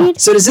married.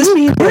 So does this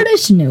mean that,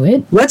 Curtis knew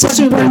it. let's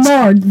assume that's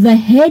Bernard, the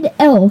head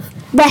elf,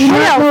 The did not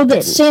head know elf that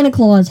didn't. Santa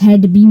Claus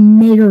had to be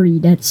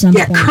married at some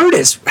yeah, point.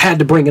 Curtis had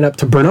to bring it up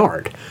to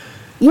Bernard.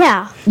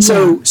 Yeah.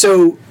 So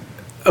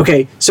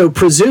okay, so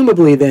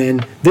presumably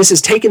then this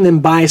has taken them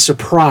by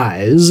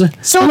surprise.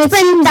 So And it's it been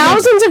seems like-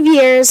 thousands of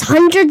years,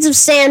 hundreds of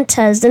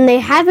Santas, and they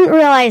haven't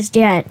realized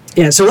yet.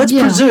 Yeah, so let's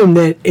Yeah. presume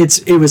that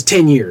it was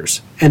 10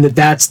 years and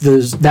that's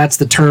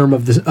the term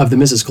of the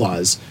Mrs.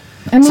 Claus.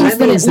 That means that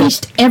that means at that-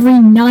 least every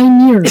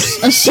 9 years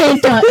a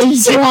Santa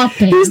is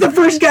dropping. He's the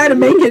first guy to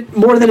make it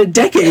more than a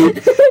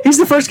decade. He's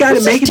the first guy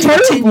to make it to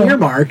the terrible. 10-year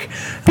mark.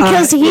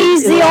 Because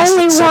he's in the last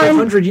only several one-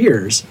 hundred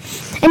years.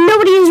 And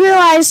nobody has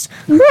realized,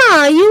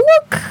 you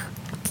look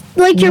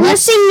like you're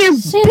What's missing your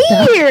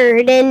Santa?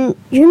 beard and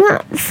you're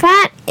not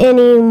fat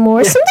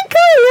anymore. Yeah. Something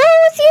going wrong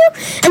with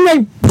you? And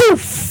then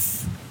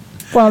poof.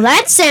 Well,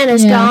 that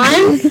Santa's Yeah.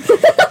 gone.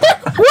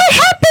 What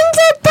happens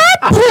at that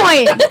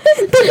point?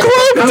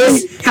 The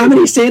globe How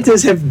many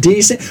Santas have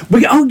decent?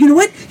 Oh, you know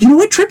what? You know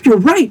what, Trip? You're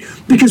right.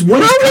 Because what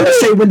does How Curtis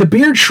many- say when the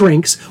beard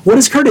shrinks? What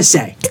does Curtis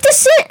say? Did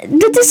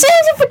the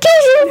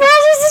Santification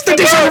process The is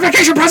begun?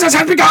 desertification process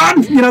has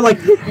begun. You know,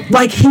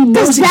 like he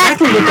knows Does that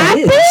exactly what that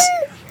is.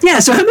 happen? Yeah.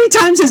 So how many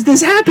times has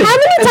this happened? How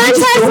many And they times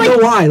just has, don't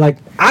know why? Like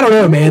I don't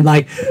know, man.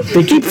 Like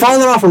they keep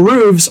falling off of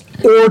roofs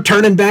or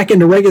turning back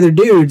into regular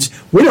dudes.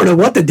 We don't know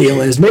what the deal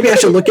is. Maybe I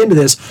should look into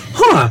this.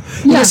 Huh?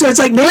 Yeah. Yeah. So it's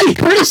like maybe.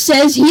 Curtis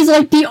says he's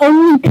like the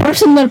only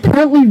person that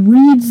apparently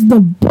reads the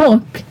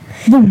book,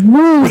 the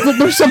rules that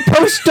they're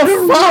supposed to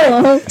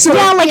follow.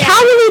 Yeah, like how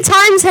many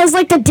times has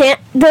like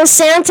the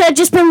Santa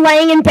just been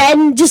laying in bed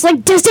and just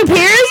like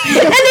disappears, and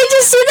they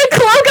just see the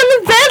cloak on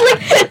the bed?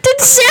 Like,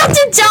 did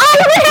Santa die?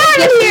 What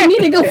happened You here? need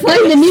to go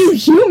find a new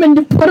human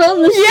to put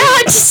on the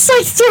Yeah, just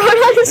like throw it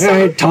on the All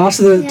side.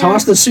 right,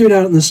 toss the suit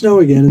out in the snow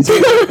again and see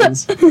what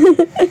happens.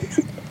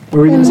 What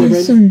were you gonna say,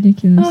 It's so Brandon?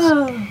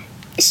 ridiculous.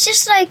 It's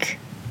just like,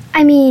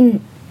 I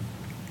mean,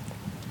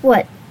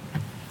 what?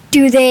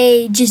 Do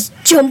they just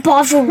jump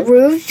off a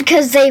roof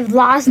because they've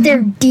lost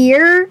their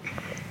deer?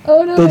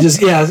 Oh no. They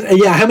just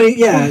how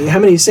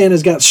many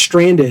Santas got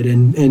stranded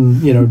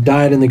and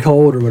died in the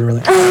cold or whatever.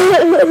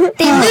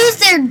 They lose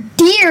their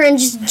deer and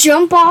just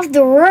jump off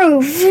the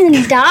roof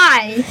and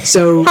die.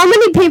 So How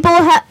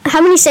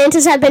many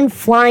Santas have been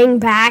flying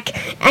back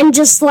and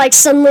just like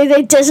suddenly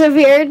they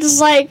disappear?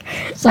 Just like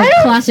It's like I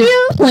don't classic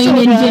feel plane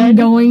so engine good.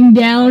 going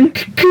down.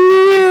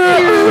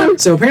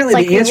 So apparently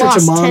Like the answer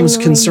lost to Mom's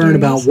 10 concern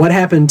reindeers. about what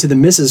happened to the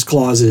Mrs.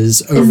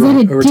 Clauses over that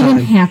it over didn't time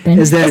happen.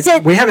 is that Is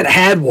it- we haven't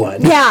had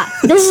one. Yeah,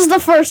 this is the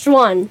first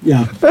one.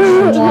 Yeah.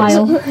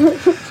 While.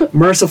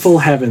 Merciful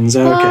heavens.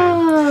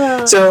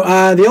 Okay. So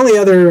the only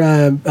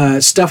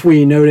other stuff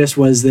we noticed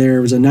was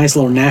there was a nice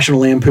little National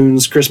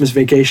Lampoon's Christmas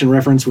Vacation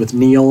reference with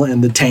Neil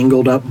and the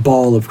tangled up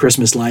ball of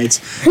Christmas lights.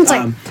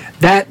 like-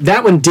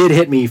 That one did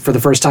hit me for the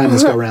first time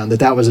this go around.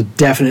 That was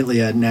definitely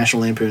a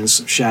National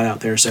Lampoon's shout out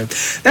there. So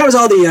that was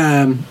all the.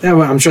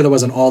 I'm sure that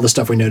wasn't all the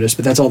stuff we noticed,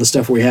 but that's all the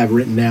stuff we have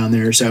written down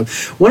there. So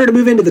wanted to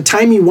move into the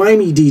timey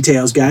wimey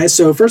details, guys.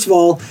 So first of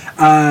all,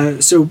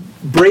 so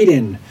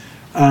Braden.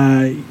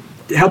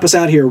 Help us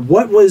out here.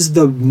 What was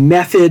the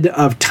method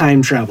of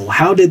time travel?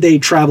 How did they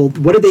travel?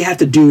 What did they have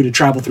to do to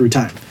travel through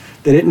time?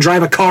 They didn't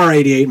drive a car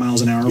 88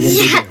 miles an hour. What did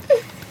they do?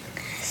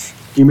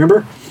 Do you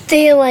remember?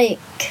 They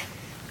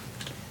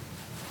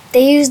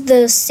used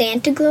the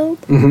Santa globe.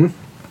 Mm-hmm.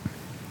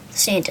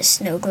 Santa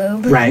snow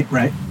globe. Right.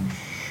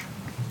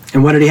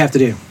 And what did he have to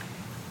do?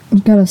 You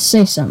gotta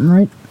say something,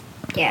 right?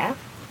 Yeah.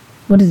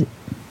 What is it?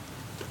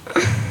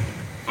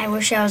 I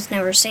wish I was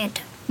never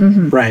Santa.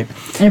 Right.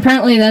 And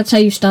apparently that's how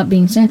you stop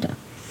being Santa.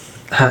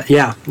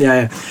 Yeah.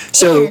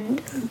 So,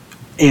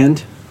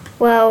 and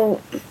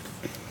Well,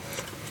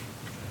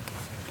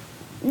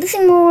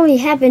 nothing will really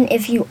happen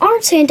if you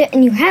aren't Santa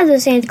and you have the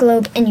Santa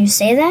globe and you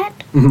say that.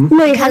 Mm-hmm.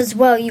 No, Because,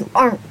 well, you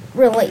aren't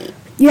really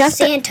You have to-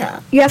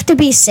 Santa. you have to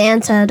be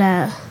Santa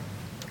to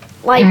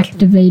like.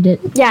 Activate it.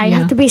 Yeah, you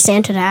have to be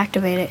Santa to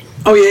activate it.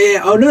 oh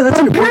yeah. Oh no, that's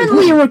an important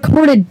Apparently a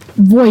recorded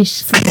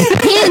voice for the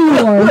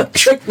pin war.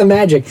 trick the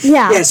magic.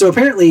 Yeah. Yeah, so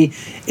apparently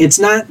it's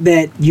not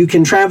that you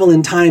can travel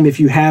in time if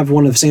you have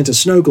one of Santa's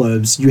snow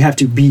globes. You have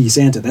to be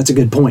Santa. That's a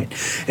good point.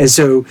 And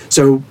so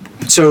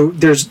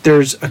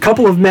there's a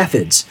couple of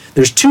methods.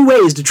 There's two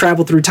ways to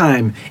travel through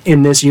time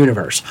in this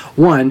universe.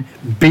 One,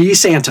 be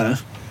Santa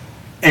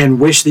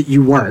and wish that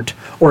you weren't.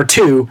 Or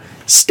two,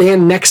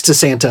 stand next to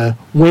Santa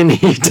when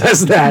he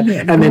does that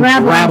and then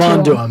grab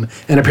onto him.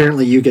 And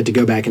apparently you get to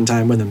go back in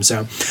time with him.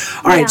 So,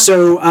 all right,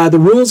 so the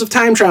rules of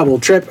time travel.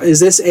 Trip,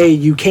 is this a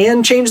you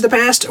can change the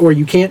past or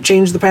you can't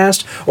change the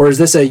past? Or is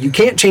this a you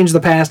can't change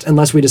the past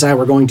unless we decide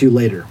we're going to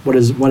later?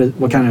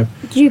 What kind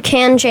of... You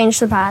can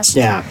change the past.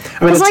 Yeah.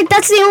 I mean, It's like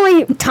that's the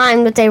only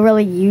time that they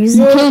really use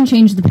You it. can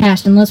change the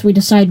past unless we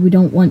decide we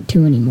don't want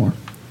to anymore.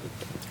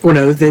 well,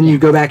 no, then you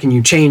go back and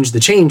you change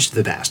to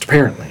the past,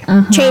 apparently.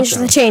 Change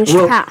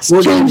the past.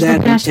 We'll get Change into the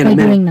that past in a by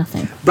minute. doing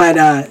nothing.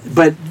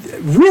 But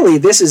really,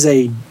 this is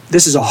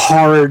a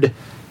hard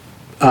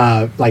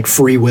like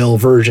free will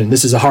version.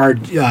 This is a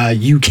hard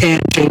you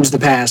can't change the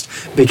past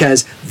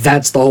because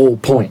that's the whole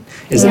point.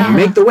 Is that you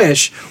make the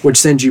wish, which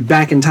sends you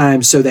back in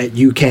time so that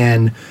you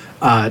can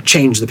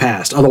change the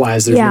past.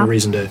 Otherwise, there's no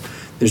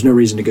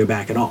reason to go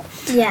back at all.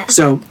 Yeah.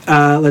 So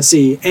let's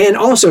see. And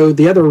also,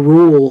 the other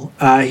rule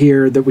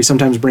here that we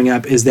sometimes bring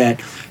up is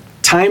that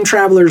time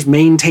travelers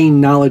maintain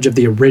knowledge of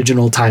the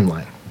original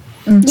timeline.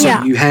 So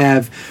Yeah. you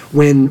have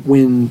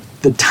when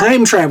the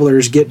time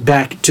travelers get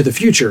back to the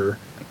future,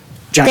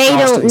 Jack They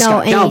Frost don't and know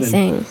Scott Calvin.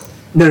 anything.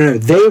 No,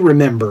 they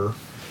remember.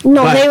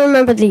 No, But- they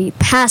remember the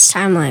past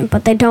timeline,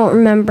 but they don't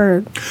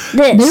remember this.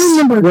 They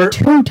remember We're-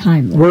 two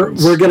timelines.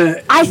 We're gonna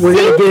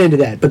think- get into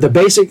that, but the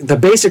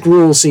basic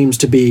rule seems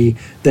to be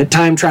that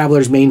time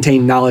travelers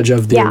maintain knowledge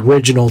of the Yeah.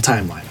 original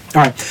timeline.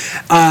 All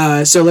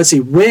right, so let's see.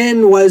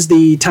 When was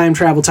the time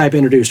travel type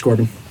introduced,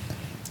 Corbin?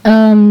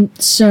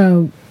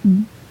 So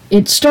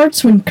it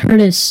starts when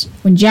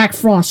Jack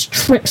Frost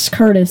tricks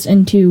Curtis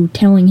into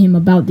telling him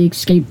about the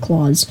escape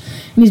clause.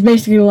 And he's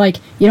basically like,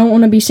 you don't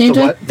want to be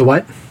Santa? The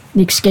what?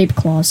 The escape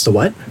clause. The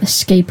what?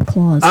 Escape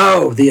clause.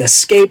 Oh, the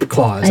escape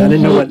clause. I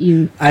didn't know hate what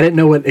you. I didn't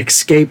know what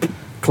escape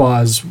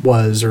clause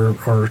was or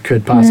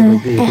could possibly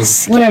be.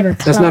 'Cause Whatever.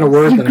 That's not a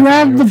word. You that I'm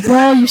grab familiar the with.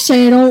 ball, you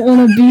say, I don't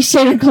want to be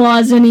Santa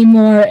Claus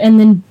anymore, and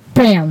then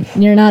bam,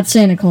 you're not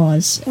Santa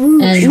Claus. And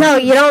No,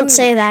 you don't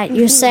say that.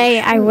 You say,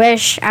 "I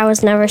wish I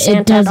was never it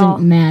Santa at all."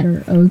 doesn't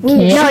matter,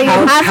 okay? No, you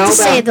have to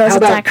say those How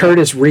about exact.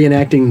 Curtis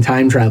reenacting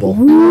time travel?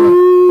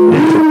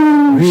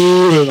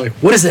 Like,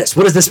 what is this?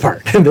 What is this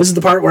part? This is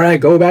the part where I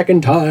go back in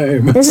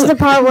time. This is the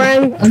part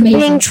where I'm Amazing.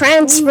 being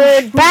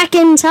transferred back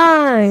in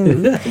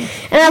time. And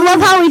I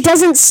love how he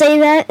doesn't say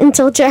that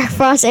until Jack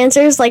Frost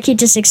answers. Like he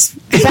just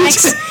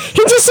expects.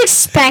 He just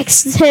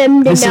expects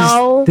him to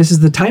know. This is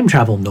the time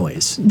travel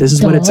noise. This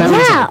is what it sounds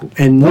Yeah. like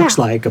and looks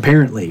Yeah. like,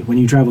 apparently, when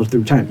you travel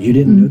through time. You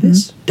didn't know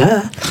this?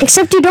 Duh.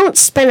 Except you don't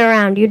spin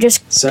around. You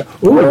just. So,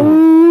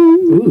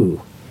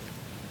 ooh.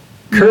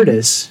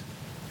 Curtis,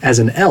 as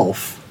an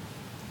elf,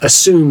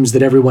 assumes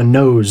that everyone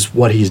knows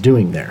what he's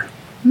doing there.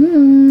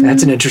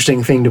 That's an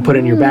interesting thing to put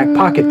in your back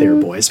pocket there,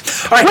 boys.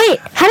 All right. Wait,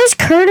 how does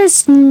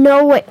Curtis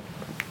know what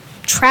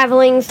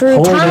traveling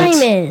through time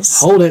is.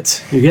 Hold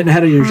it. You're getting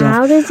ahead of yourself.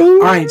 How did they know?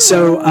 All right,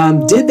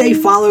 so did they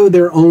follow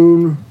their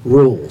own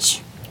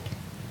rules?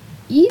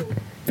 Yeah,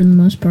 for the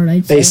most part,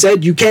 I'd say. They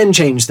said you can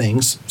change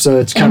things, so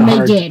it's kind of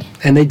hard. And they did.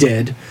 And they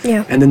did.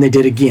 Yeah. And then they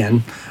did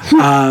again.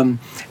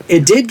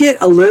 It did get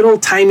a little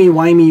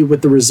timey-wimey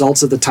with the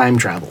results of the time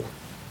travel.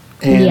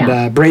 And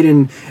Yeah.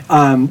 Braden,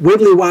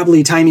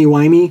 wibbly-wobbly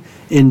timey-wimey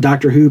in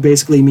Doctor Who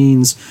basically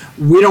means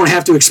we don't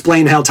have to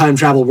explain how time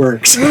travel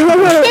works.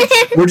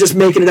 We're just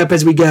making it up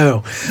as we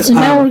go. So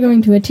now we're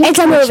going to attempt It's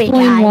a to movie,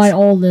 explain guys. why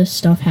all this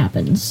stuff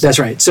happens. That's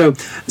right. So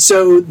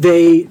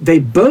they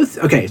both,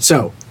 okay,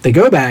 so they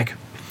go back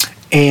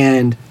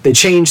and they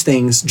change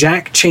things.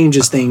 Jack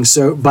changes things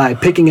so by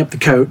picking up the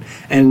coat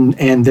and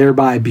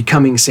thereby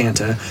becoming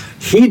Santa.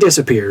 He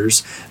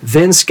disappears,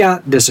 then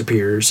Scott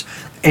disappears,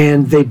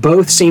 and they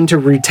both seem to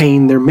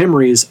retain their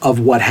memories of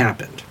what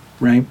happened,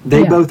 right?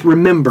 They Yeah. both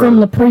remember. From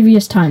the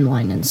previous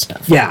timeline and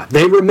stuff. Yeah,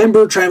 they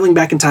remember traveling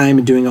back in time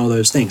and doing all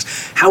those things.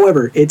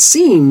 However, it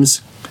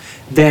seems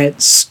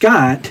that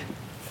Scott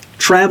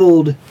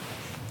traveled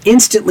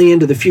instantly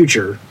into the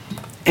future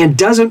and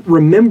doesn't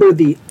remember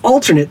the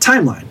alternate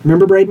timeline.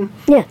 Remember, Braden?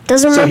 Yeah,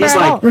 doesn't So remember he's at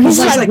like- all. Where he's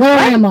He's like, like, where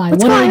what? am I?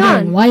 What's What am I going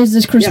doing? on? Why is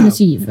this Christmas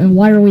Eve? And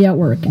why are we at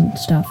work and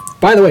stuff?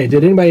 By the way,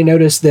 did anybody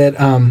notice that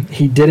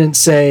he didn't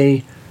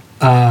say,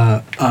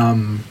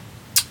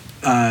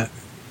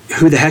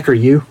 who the heck are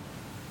you?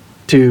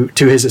 To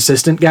his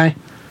assistant guy?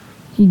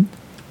 He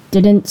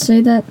didn't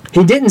say that?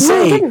 He didn't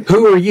say,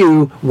 who are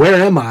you? Where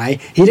am I?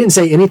 He didn't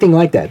say anything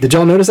like that. Did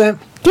y'all notice that?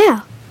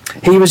 Yeah.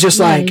 He was just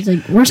like, he's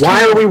like, "Where's why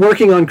Tom?" are we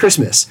working on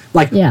Christmas?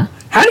 Like, Yeah.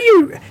 how do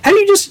you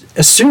just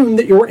assume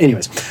that you're,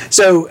 anyways.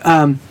 So,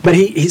 but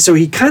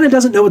he kind of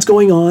doesn't know what's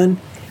going on.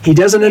 He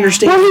doesn't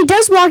understand. Well, he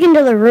does walk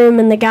into the room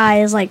and the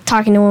guy is like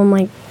talking to him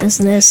like this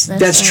and this.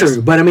 That's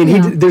true, but I mean,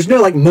 Yeah. there's no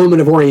like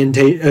moment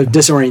of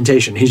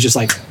disorientation. He's just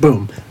like,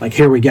 boom, like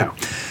here we go.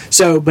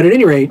 So, but at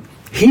any rate,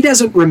 he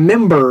doesn't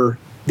remember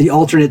the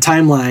alternate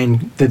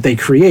timeline that they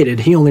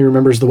created. He only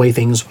remembers the way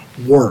things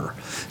were.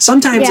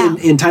 Sometimes Yeah.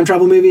 in time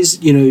travel movies,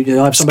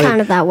 you'll have somebody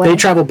kind of that way. they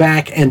travel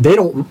back and they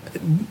don't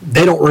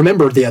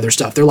remember the other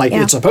stuff. They're like,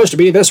 Yeah. it's supposed to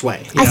be this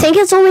way. you I know? think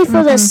it's only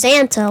for the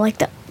Santa. Like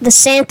the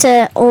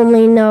Santa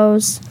only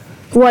knows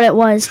what it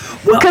was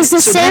Well, because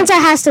the so Santa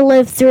has to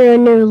live through a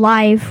new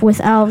life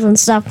with elves and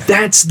stuff. But it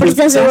doesn't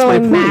that's my really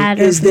point,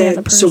 matter is for the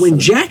other that so when person.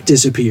 Jack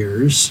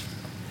disappears,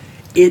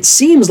 it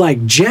seems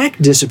like Jack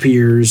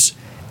disappears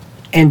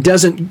and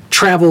doesn't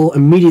travel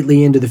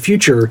immediately into the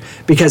future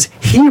because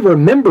he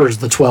remembers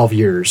the 12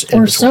 years. in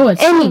Or between. so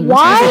it And seems.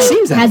 why- Has It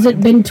seems that has way.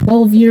 it been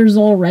 12 years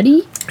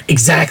already?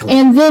 Exactly.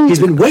 And then- he's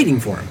been waiting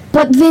for him.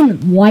 But then,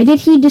 why did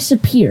he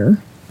disappear?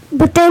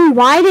 But then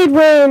why did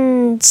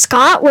when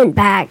Scott went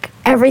back,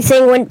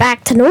 everything went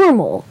back to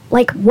normal?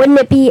 Like, wouldn't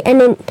it be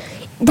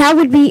that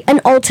would be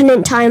an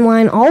alternate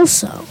timeline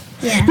also?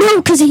 Yeah.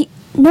 No, because he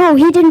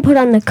didn't put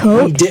on the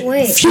coat. He did.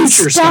 Wait.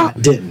 Future Stop.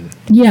 Scott didn't.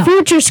 Yeah.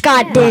 Future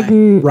Scott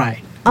didn't. Right.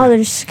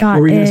 Other Scott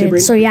What were you gonna say, did.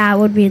 Brady? So yeah, it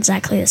would be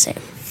exactly the same.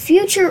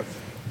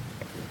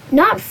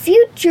 Not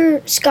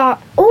future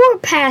Scott or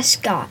past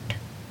Scott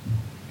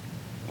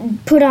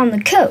put on the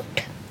coat.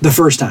 The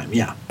first time,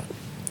 yeah.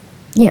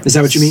 Yeah. Is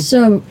that what you mean?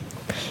 So,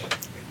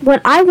 What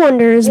I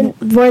wonder is,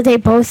 were they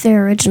both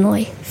there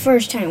originally?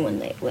 First time when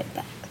they went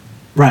back.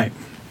 Right.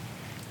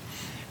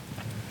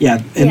 Yeah,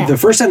 and Yeah. the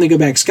first time they go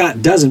back,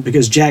 Scott doesn't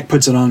because Jack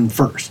puts it on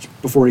first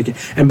before he can.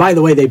 And by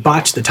the way, they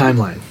botched the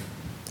timeline.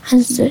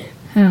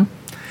 how?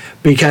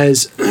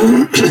 Because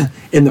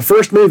in the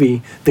first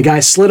movie, the guy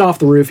slid off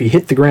the roof, he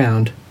hit the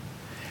ground,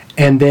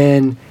 and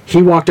then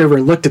he walked over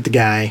and looked at the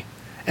guy,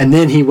 and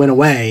then he went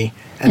away,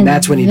 and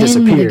that's when he then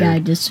disappeared. the guy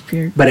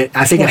disappeared. But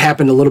I think it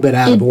happened a little bit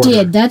out It of order.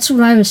 did. That's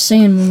what I was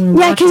saying when we were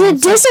Yeah, watching because it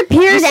It's like,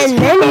 disappeared and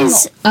then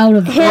his out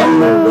of him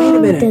Wait a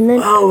minute. and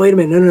then Oh, wait a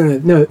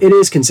minute. No. It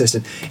is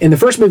consistent. In the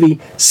first movie,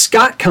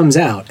 Scott comes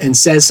out and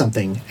says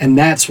something, and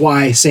that's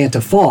why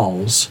Santa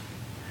falls.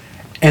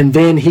 And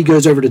then he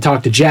goes over to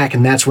talk to Jack,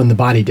 and that's when the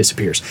body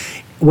disappears.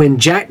 When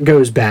Jack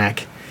goes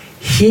back,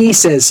 he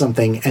says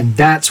something, and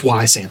that's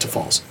why Santa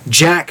falls.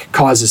 Jack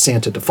causes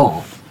Santa to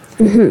fall.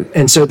 Mm-hmm.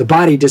 And so the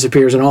body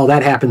disappears, and all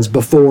that happens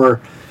before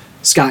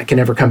Scott can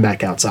ever come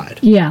back outside.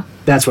 Yeah.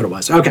 That's what it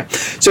was. Okay.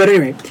 So at any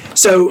rate,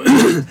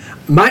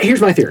 here's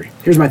my theory.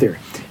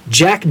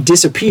 Jack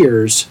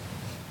disappears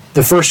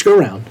the first go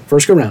round.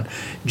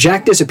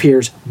 Jack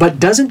disappears, but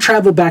doesn't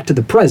travel back to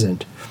the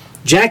present.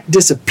 Jack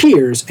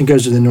disappears and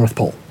goes to the North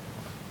Pole.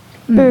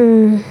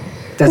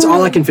 That's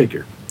all I can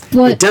figure.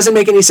 But It doesn't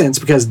make any sense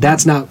because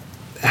that's not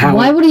how.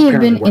 why would he have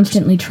been apparently works.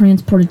 instantly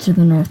transported to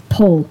the North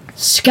Pole?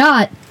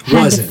 Scott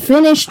had Wasn't. to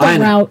finish the I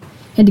know. route,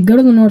 had to go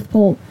to the North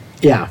Pole.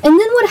 Yeah. And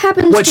then what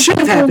happens What to should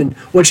have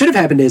people-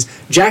 happened is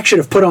Jack should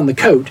have put on the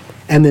coat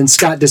and then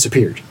Scott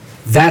disappeared.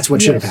 That's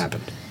what should have Yes.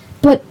 happened.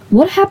 But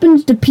what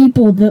happens to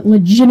people that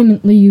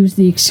legitimately use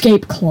the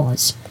escape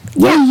clause?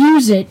 They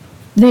use it,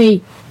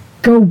 they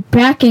go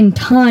back in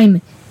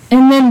time,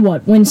 and then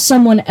what? When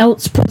someone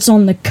else puts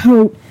on the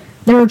coat,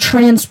 they're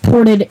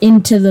transported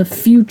into the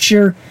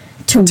future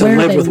to where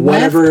live they with left,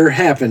 whatever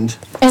happened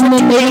and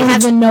then they don't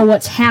even know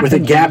what's happening.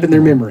 with a gap in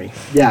their memory.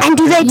 Yeah. And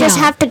do they just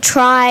Yeah. have to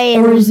try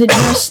and Or is it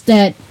just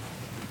that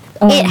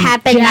it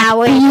happened Jack that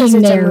way because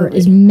being it's a there movie?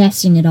 is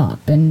messing it up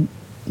and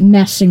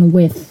messing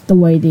with the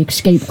way the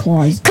escape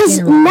clause? Because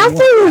generally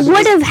nothing works?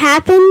 would have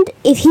happened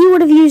if he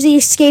would have used the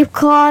escape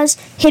clause,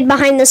 hid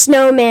behind the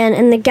snowman,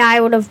 and the guy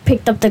would have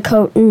picked up the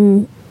coat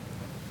and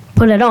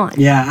put it on.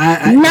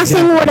 Yeah.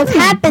 Nothing would have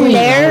happened All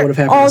there. would have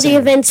happened All the the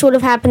same. events would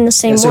have happened the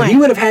same So way. he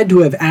would have had to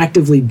have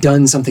actively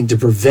done something to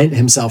prevent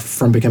himself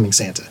from becoming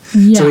Santa.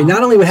 Yeah, So he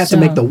not only would have to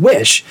make so- the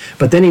wish,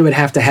 but then he would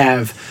have to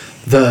have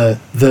the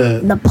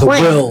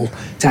plan. will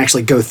to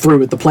actually go through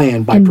with the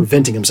plan by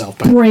preventing himself.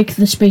 By break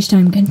the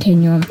space-time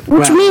continuum.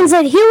 Which Well- means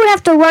that he would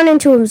have to run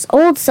into his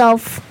old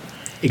self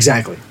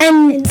exactly.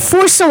 and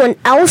force someone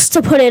else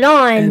to put it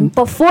on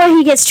before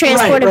he gets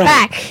transported Right.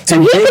 back. So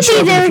And he they could show be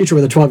up in the there. future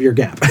with a 12-year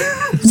gap.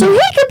 So he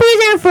could be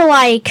there for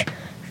like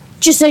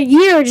just a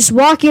year, just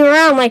walking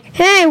around like,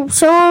 hey,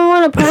 someone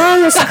want to put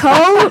on this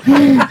coat?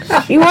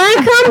 You want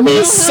to come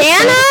be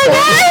Santa,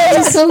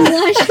 guys?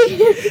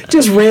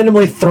 Just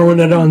randomly throwing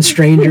it on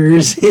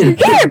strangers. Here,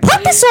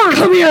 put this on.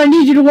 Come here, I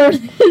need you to wear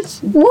this.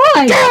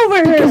 Why? Get over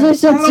here. Because I I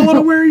said don't want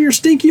to so. wear your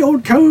stinky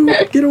old coat.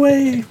 Get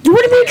away. You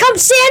want to become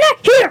Santa?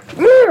 Here.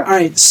 All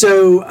right,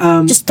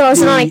 so Just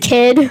throws it on a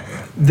kid.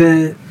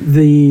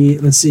 the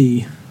let's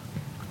see.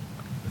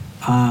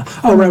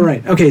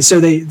 Right. Okay,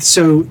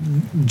 so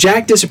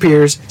Jack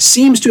disappears.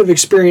 Seems to have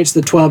experienced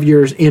the 12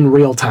 years in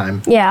real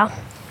time. Yeah.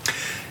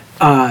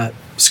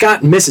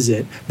 Scott misses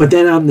it, but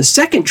then on the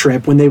second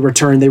trip, when they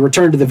return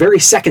to the very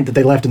second that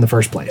they left in the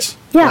first place.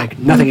 Yeah. Like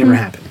nothing ever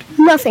happened.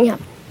 Nothing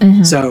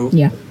happened. So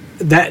Yeah.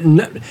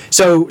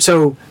 so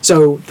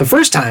the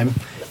first time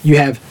you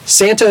have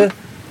Santa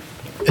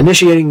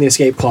initiating the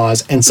escape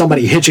clause and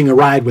somebody hitching a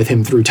ride with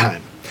him through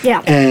time.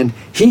 Yeah. And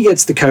he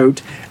gets the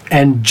coat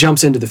and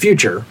jumps into the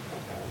future.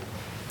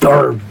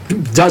 Or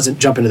doesn't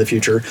jump into the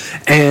future,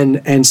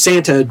 and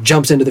Santa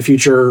jumps into the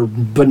future,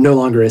 but no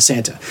longer is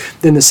Santa.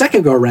 Then the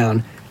second go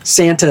around,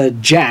 Santa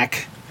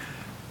Jack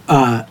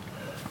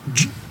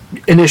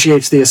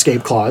initiates the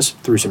escape clause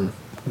through some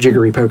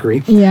jiggery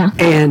pokery. Yeah.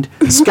 And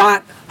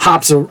Scott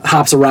hops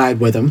a ride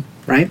with him,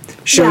 right?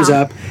 Shows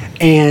Yeah. up,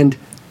 and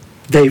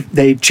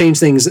they change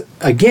things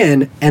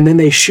again, and then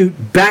they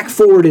shoot back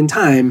forward in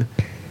time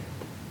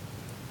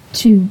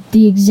To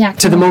the exact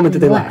to the moment that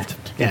they left.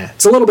 Yeah,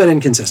 it's a little bit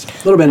inconsistent.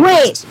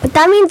 Wait, but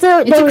that means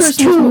there It's a was Christmas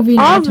two movie,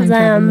 not a of time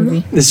travel them.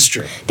 movie. This is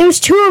true. There's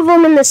two of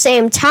them in the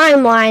same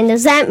timeline.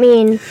 Does that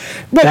mean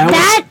that That was-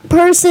 that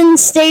person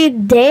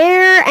stayed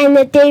there and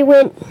that they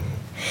went?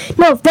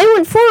 No, if they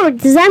went forward,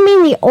 does that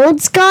mean the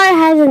old Scott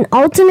had an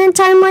alternate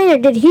timeline, or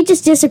did he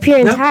just disappear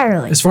Nope.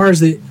 entirely? As far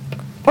as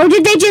Or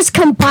did they just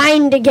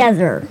combine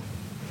together?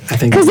 I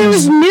think Because there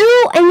was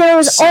new and there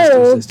was Ceased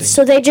old, existing.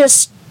 so they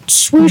just The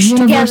swooshed universe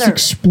together.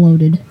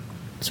 exploded.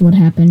 That's what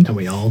happened. and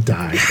we all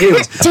die.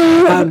 Anyways,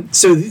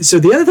 so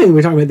the other thing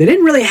we talked about, they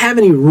didn't really have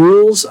any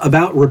rules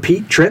about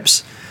repeat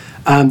trips.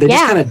 They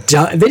Yeah.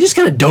 just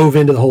kind of dove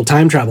into the whole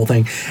time travel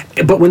thing.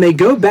 But when they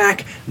go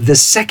back the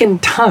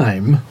second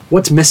time,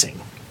 what's missing?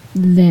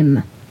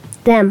 Them.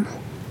 Them.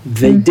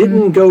 They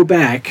didn't go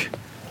back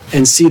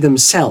and see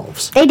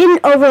themselves. They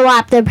didn't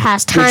overlap their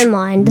past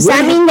timeline. Does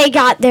that would- mean they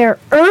got there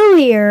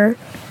earlier?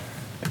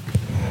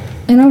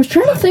 And I was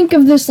trying to think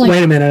of this, like,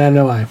 Wait a minute, I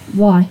know why.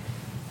 why?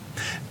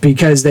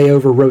 Because they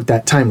overwrote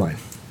that timeline.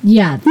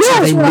 Yeah.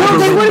 No, they well, never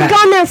they went would have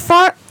back. gone there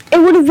far. It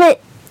would have been.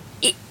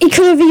 It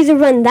could have either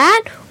been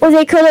that, or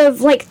they could have,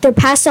 like, their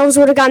past selves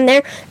would have gone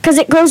there, because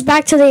it goes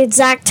back to the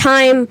exact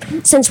time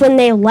since when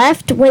they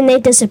left, when they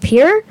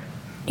disappear.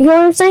 You know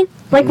what I'm saying?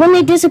 Like, when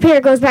they disappear,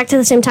 it goes back to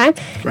the same time.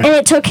 Right. And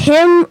it took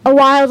him a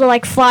while to,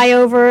 like, fly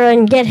over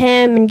and get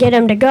him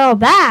to go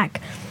back.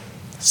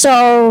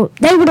 So,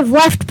 they would have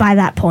left by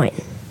that point.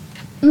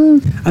 I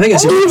think I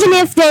see. Even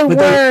if they But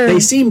were. they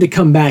seem to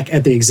come back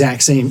at the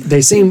exact same.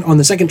 They seem on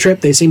the second trip.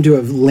 They seem to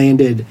have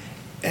landed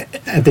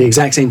at the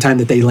exact same time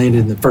that they landed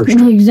in the first In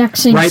the trip, exact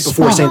same right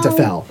before spot. Santa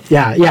fell.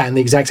 Yeah, in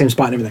the exact same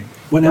spot and everything.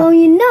 What now? Well,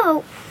 you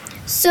know,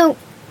 so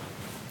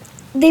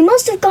they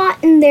must have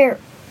gotten there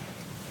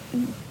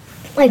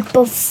like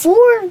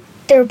before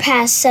their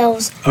past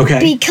selves. Okay.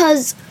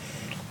 Because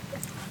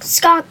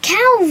Scott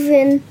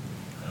Calvin,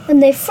 when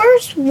they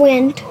first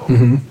went,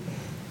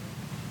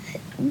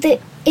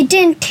 it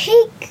didn't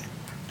take.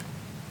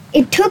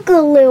 It took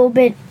a little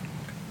bit.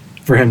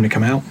 For him to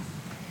come out.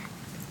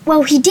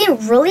 Well, he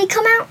didn't really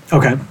come out,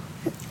 Okay.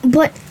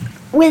 but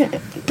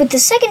the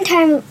second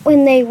time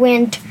when they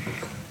went,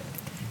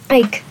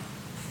 like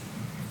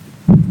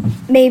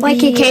maybe like,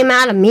 he came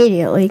out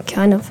immediately,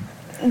 kind of.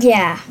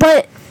 Yeah.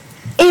 But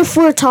if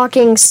we're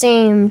talking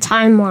same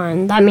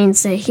timeline, that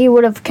means that he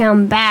would have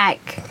come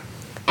back,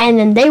 and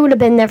then they would have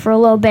been there for a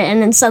little bit,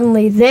 and then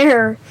suddenly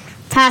their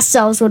past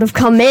selves would have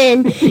come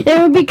in. It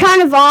would be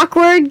kind of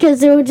awkward,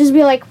 because it would just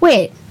be like,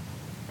 wait,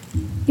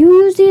 you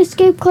used the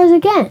escape clause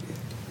again.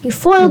 You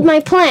foiled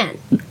my plan.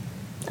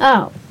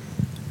 Oh.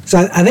 So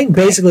I think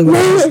basically what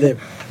it is that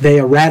they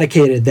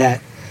eradicated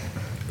that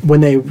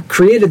when they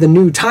created the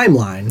new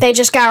timeline, They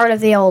just got rid of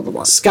the old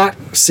one. Scott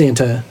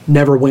Santa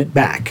never went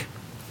back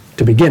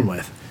to begin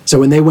with. So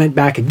when they went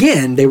back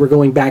again, they were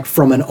going back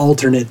from an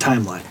alternate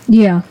timeline.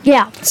 Yeah.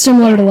 Yeah.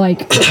 Similar to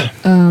like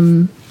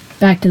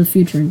Back to the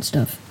Future and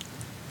stuff.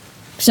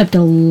 Except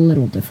a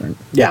little different.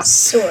 Yeah.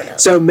 Sort of.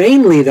 So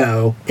mainly,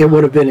 though, it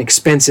would have been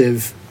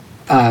expensive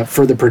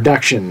for the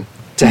production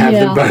to have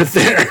them Yeah. both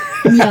there.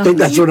 Yeah. I think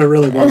that's what it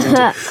really boils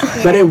down to.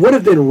 But it would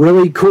have been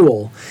really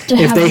cool To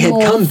if have they a had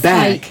whole come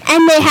fight. back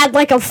And they had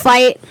like a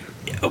fight.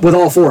 with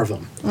all four of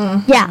them.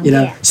 Yeah. You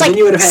know, Yeah. so Like then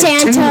you would have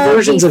had two Santa,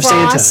 versions of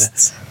Frost.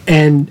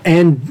 Santa,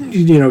 and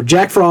you know,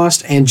 Jack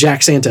Frost and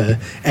Jack Santa,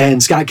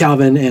 and Scott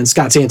Calvin and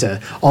Scott Santa,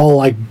 all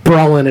like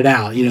brawling it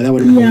out. You know, that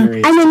would have been Yeah.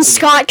 hilarious. And then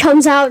Scott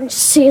comes out and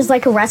sees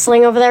like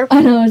wrestling over there.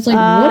 I know, it's like,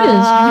 what is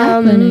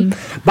happening?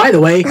 By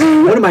the way,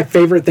 one of my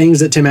favorite things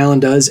that Tim Allen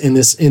does in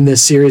this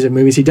series of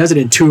movies, he does it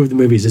in two of the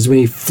movies, is when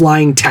he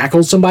flying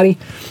tackles somebody.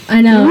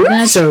 I know,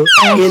 that's So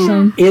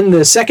awesome. in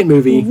the second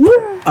movie,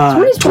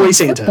 When he's Toy playing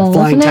Santa football,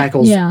 flying isn't it?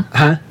 tackles. Yeah.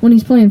 Huh? When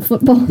he's playing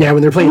football. Yeah,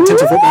 when they're playing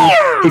tinsel football,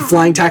 he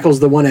flying tackles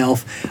the one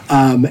elf,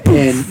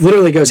 and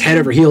literally goes head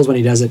over heels when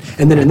he does it.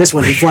 And then in this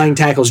one, he flying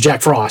tackles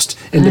Jack Frost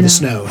into know. the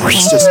snow.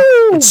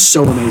 It's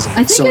so amazing.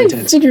 I It's so think I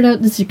intense. figured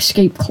out this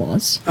escape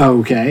clause.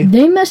 Okay.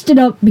 They messed it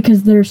up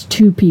because there's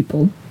two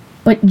people.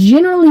 But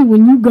generally,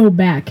 when you go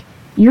back,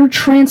 you're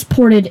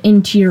transported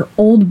into your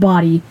old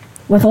body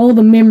with all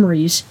the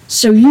memories,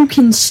 so you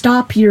can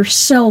stop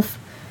yourself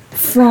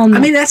from. I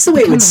mean, that's the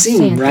way it would becoming seem,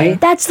 Santa. right?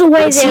 That's the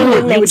way It would they seem would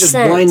like you make would just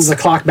blind sense. the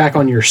clock back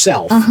on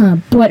yourself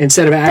But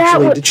instead of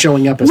actually would-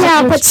 showing up as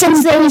Yeah, a but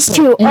since there was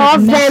two And it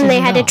of messes them, they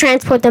it had to up.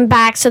 transport them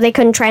back, so they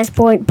couldn't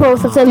transport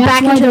both of them that's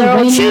back why into they're their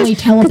own randomly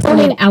shoes. 'Cause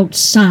teleported only-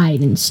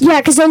 outside and stuff.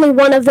 Yeah, because only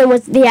one of them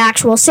was the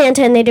actual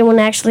Santa, and they didn't want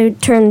to actually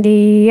turn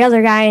the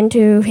other guy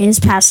into his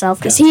past self,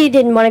 because he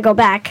didn't want to go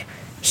back.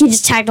 He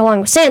just tagged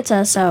along with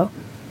Santa, so...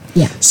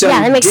 Yeah, So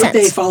Yeah, that makes did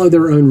they sense. follow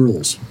their own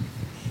rules?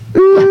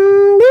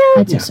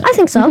 Yeah, I'd say so. I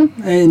think so.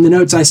 In the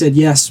notes, I said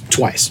yes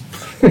twice.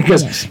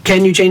 Because Yes.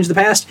 can you change the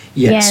past?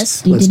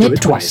 Yes. You Let's did do it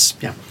it twice.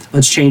 Yeah.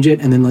 Let's change it,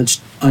 and then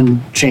let's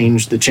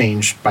unchange the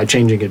change by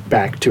changing it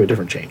back to a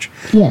different change.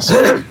 Yes.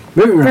 Moving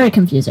Very right.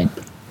 confusing.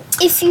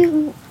 If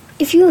you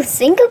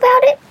think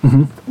about it,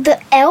 Mm-hmm. the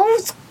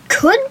elves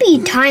could be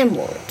Time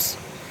Lords.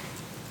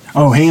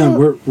 Oh, hang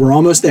on. We're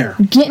almost there.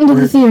 Get into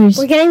the theories.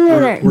 We're getting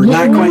there. We're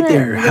not Getting quite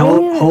there.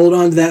 Hold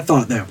on to that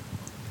thought, though.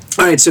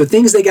 All right, so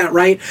things they got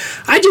right.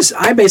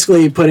 I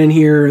basically put in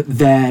here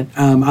that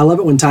I love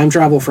it when time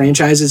travel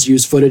franchises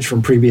use footage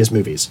from previous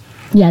movies.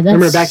 Yeah, that's.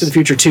 Remember Back to the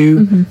Future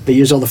 2? They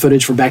used all the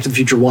footage from Back to the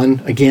Future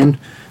 1 again.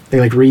 They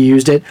like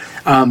reused it.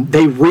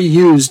 They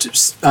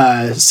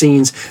reused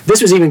scenes.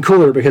 This was even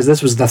cooler because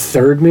this was the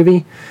third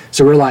movie.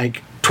 So we're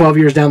like 12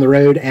 years down the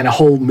road and a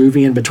whole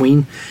movie in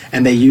between.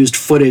 And they used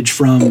footage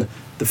from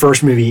the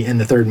first movie and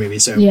the third movie.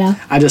 So Yeah.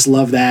 I just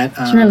love that.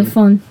 It's really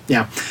fun.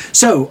 Yeah.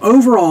 So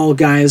overall,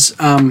 guys,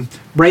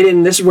 right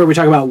in, this is where we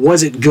talk about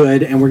was it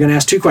good? And we're going to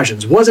ask two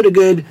questions. Was it a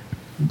good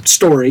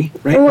story,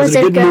 right? Was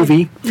it a good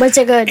movie? Was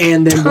it good?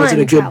 And then was it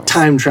a good travel?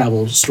 time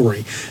travel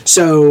story?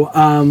 So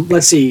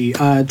let's see.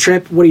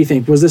 Trip, what do you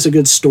think? Was this a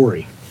good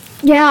story?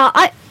 Yeah,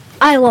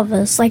 I love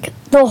this. Like,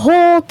 the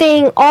whole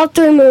thing, all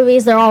three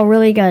movies, they're all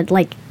really good.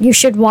 Like, you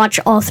should watch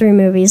all three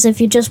movies.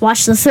 If you just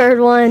watched the third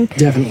one,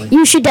 Definitely.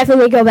 you should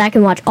definitely go back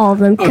and watch all of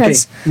them Okay.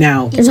 because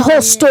Now, there's a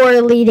whole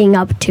story leading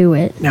up to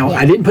it.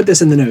 I didn't put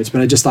this in the notes,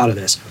 but I just thought of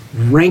this.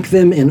 Rank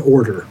them in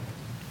order.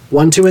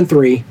 1, 2, and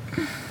 3.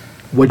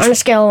 Which? On a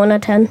scale of 1 to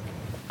 10.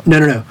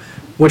 No.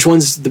 Which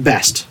one's the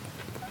best?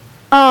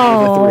 Out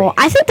of the Oh,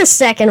 three. I think the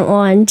second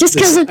one, just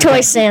because of Toy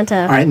okay.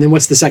 Santa. All right, and then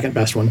what's the second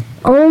best one?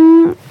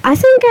 I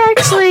think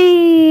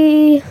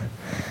actually,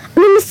 I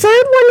mean, the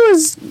third one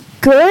was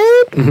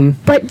good, Mm-hmm.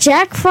 but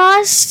Jack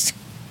Frost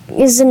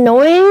is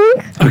annoying.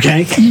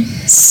 Okay.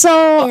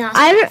 So Yeah.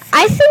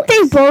 I think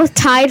they both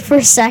tied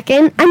for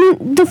second. I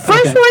mean, the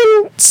first Okay.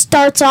 one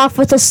starts off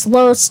with a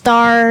slow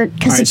start All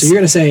because right, so you're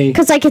going to say,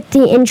 like it's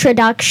the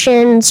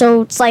introduction,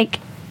 so it's like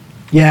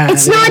yeah.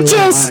 it's they not did a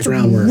lot of just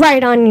groundwork.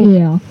 right on you.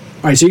 Yeah. All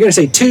right, so you're going to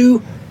say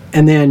 2,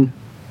 and then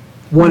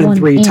 1 and One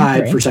 3 and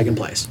tied three. for second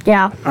place.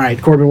 Yeah. All right,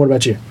 Corbin, what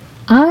about you?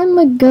 I'm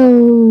gonna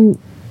go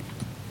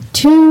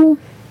 2,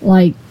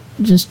 like,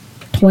 just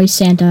Toy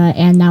Santa,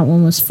 and that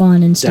one was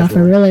fun and stuff.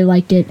 Definitely. I really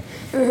liked it.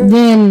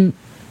 Then,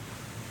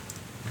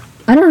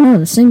 I don't know,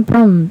 the same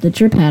problem that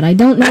Trip had. I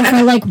don't know if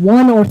I like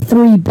 1 or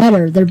 3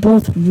 better. They're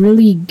both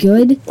really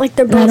good. Like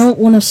they're And I both. don't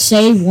want to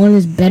say one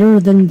is better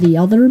than the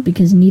other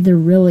because neither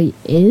really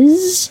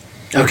is.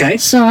 Okay.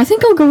 So I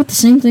think I'll go with the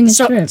same thing as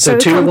So- Trip. So we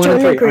 2, come 1, to and an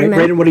 3. All right,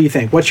 agreement. Brayden, what do you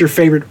think? What's your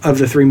favorite of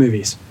the 3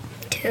 movies?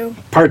 2.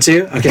 Part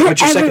 2? Okay,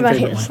 what's your second Everybody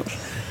favorite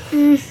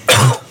is.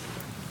 one?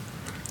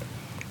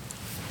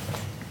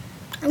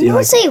 I'm Do you gonna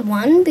like- say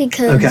 1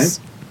 because Okay.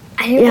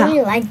 I didn't Yeah.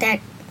 really like that.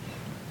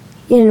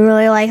 You didn't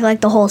really like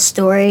the whole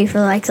story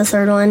for like the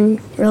third one,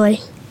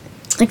 really.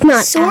 Like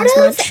not Sort as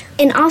of, much.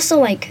 and also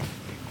like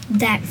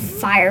that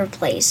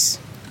fireplace.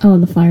 Oh,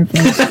 the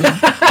fireplace.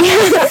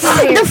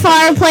 The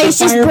fireplace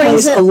just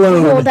brings it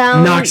alone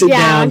down. knocks it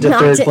down to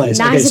third place.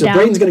 Okay, so down.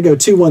 Braden's going to go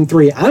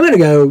 2-1-3. I'm going to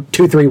go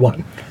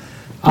 2-3-1.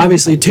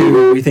 Obviously,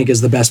 2 we think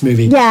is the best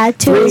movie. Yeah,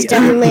 2 is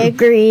definitely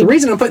agreed. The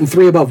reason I'm putting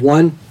 3 above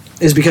 1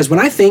 is because when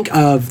I think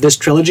of this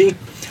trilogy,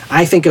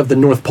 I think of the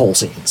North Pole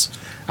scenes.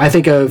 I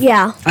think of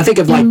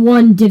like And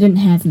 1 didn't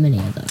have many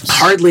of those.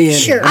 hardly any.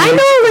 Sure. I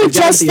normally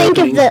just think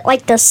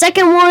of the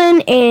second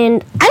one,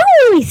 and I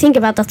don't really think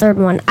about the third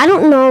one. I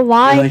don't know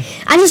why. Really?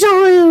 I just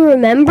don't really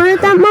remember it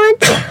that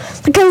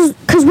much because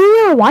when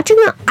we were watching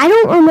it, I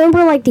don't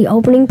remember like the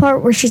opening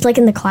part where she's like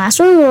in the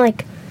classroom and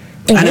like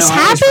I know, this I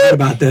always happened. forget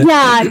about that.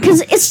 Yeah,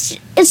 because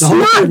it's The whole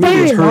not third movie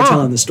very is her long.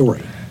 telling the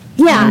story.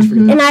 Yeah,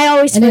 and I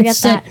always And forget it's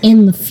set that.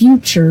 in the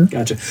future.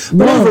 Gotcha.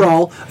 But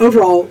overall,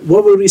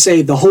 what would we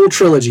say? The whole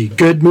trilogy,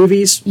 good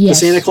movies. Yes.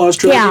 The Santa Claus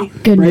trilogy.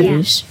 Yeah. Good Right?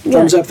 movies.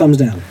 Thumbs up, thumbs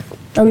down.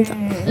 Thumbs up.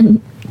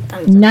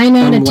 9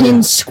 out of 10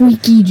 Wow.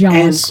 squeaky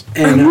jaws.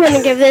 I'm And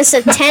gonna give this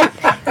a 10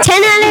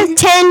 out of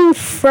 10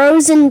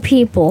 frozen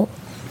people.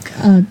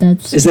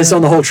 That's is this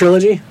on the whole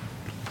trilogy?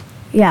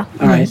 Yeah.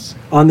 All right. Yes.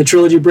 On the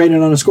trilogy,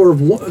 Braden, on a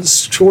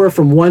score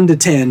from 1 to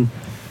 10,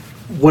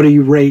 what do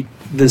you rate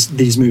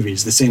these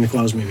movies, the Santa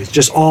Claus movies,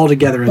 just all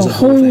together as the a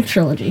whole whole thing?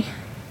 trilogy.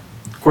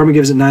 Corbin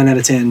gives it 9 out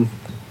of 10.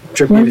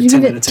 Trip What gave did it you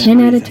 10 give out of it? 10. 10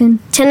 What do out you of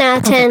think? 10? 10 out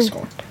of 10. Perfect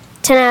score.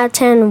 10 out of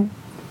 10.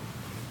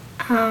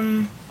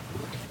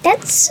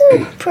 That's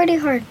pretty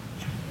hard.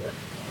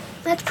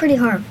 That's pretty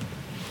hard.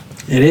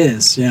 It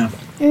is, yeah.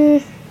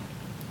 10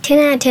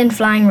 out of 10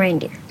 flying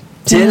reindeer.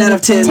 10 out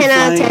of 10. 10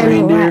 out of Flying 10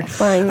 Reindeer.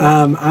 flying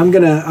I'm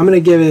gonna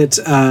give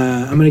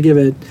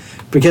it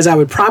because I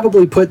would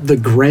probably put The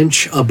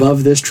Grinch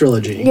above this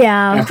trilogy.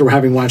 Yeah. After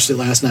having watched it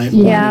last night.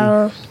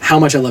 Yeah. How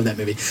much I love that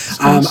movie.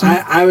 awesome.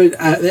 I would,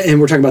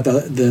 and we're talking about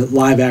the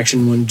live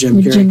action one, Jim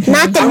With Carrey. Jim Carrey.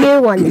 Not the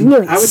new one. The new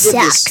one I would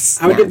sucks.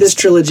 give this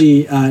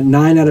trilogy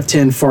 9 out of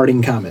 10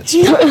 farting comments.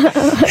 Or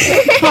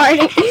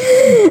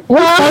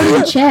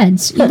farting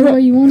chads. Either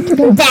way you want to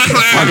go.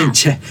 Farting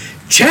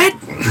Chet.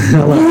 I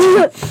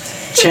love it.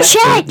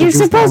 Chet, you're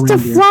supposed to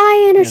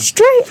fly in a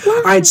straight line.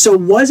 All right, so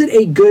was it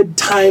a good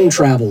time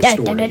travel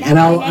story? And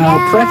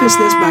I'll preface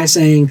this by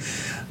saying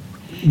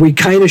we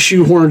kind of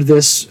shoehorned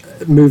this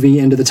movie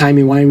into the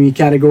Timey Wimey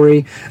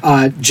category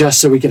just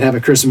so we could have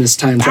a Christmas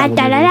time travel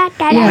movie.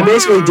 I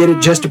basically did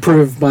it just to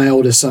prove my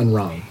oldest son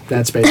wrong.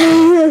 That's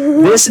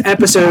basically this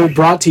episode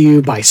brought to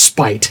you by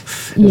Spite.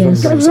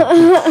 Yes.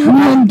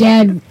 Mom and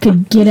Dad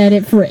could get at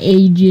it for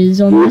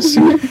ages on this.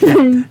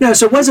 No,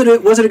 so was it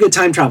a good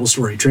time travel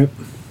story, Trip?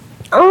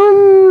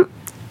 I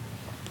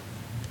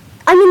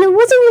mean, there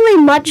wasn't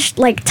really much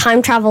like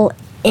time travel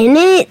in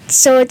it,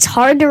 so it's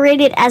hard to rate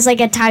it as like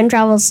a time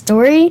travel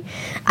story.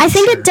 I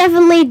think it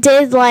definitely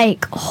did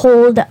like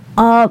hold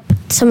up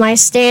to my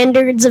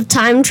standards of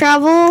time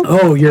travel.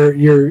 Oh,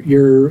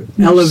 your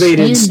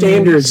elevated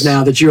standards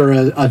now that you're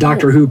a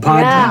Doctor Who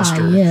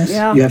podcaster. Yes.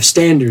 Yeah. You have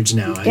standards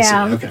now. I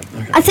Yeah. see. Okay.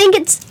 I think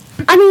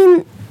I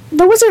mean,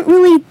 there wasn't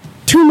really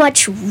too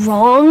much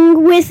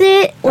wrong with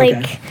it. Like,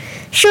 Okay.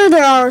 sure,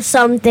 there are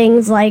some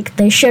things like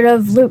they should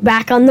have looped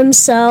back on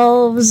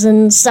themselves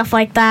and stuff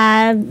like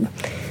that.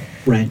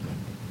 Right.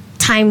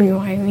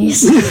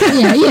 Timey-wimeys.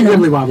 Yeah, you know.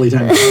 Wibbly wobbly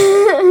time.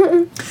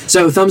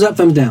 So thumbs up,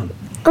 thumbs down.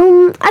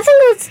 I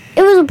think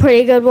it was a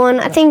pretty good one.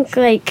 I think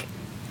like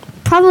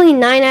probably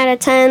 9 out of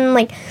 10.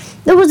 Like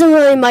there wasn't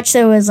really much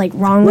that was like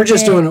wrong. We're with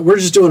just it. doing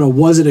a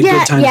was it a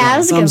good time yeah,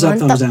 travel? it was a Thumbs good up,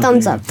 one. thumbs down.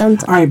 Thumbs There up, you go.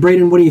 thumbs up. All right,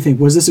 Braden, what do you think?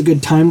 Was this a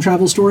good time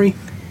travel story?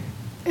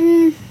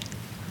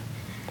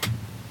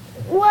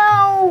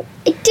 Well,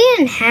 it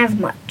didn't have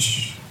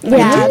much.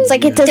 Yeah, it's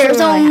like it doesn't There's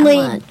really have only-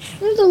 much.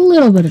 There's a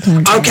little bit of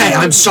time. Okay,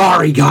 I'm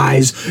sorry,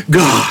 guys.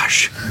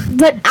 Gosh.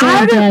 But It's all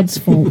out of Dad's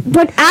fault.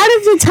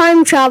 the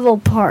time travel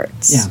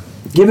parts. Yeah.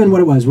 Given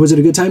what it was it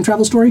a good time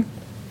travel story?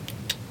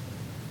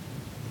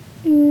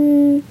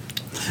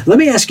 Let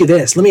me ask you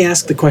this. Let me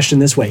ask the question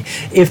this way.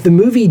 If the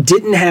movie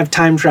didn't have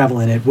time travel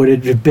in it, would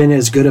it have been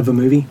as good of a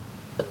movie?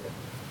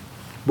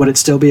 Would it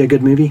still be a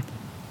good movie?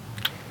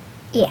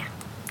 Yeah.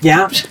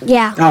 Yeah?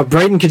 Yeah. Oh,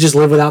 Braden could just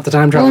live without the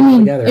time Well, travel I mean,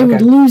 altogether. it Okay.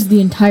 would lose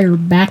the entire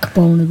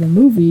backbone of the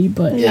movie,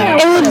 but Yeah.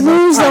 It would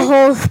lose the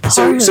whole part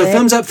So of it.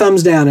 thumbs up,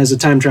 thumbs down as a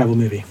time travel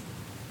movie.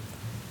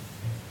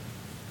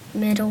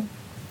 Middle.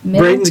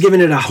 Braden's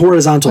giving it a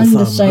horizontal thumb.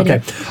 Undecided.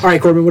 Okay. All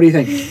right, Corbin, what do you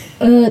think?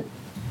 The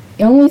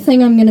only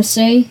thing I'm gonna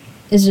say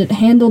is it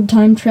handled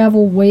time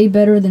travel way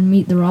better than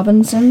Meet the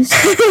Robinsons.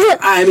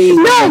 I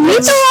mean, No,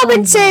 Meet the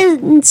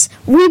Robinsons,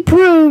 we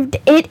proved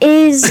it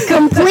is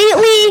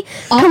completely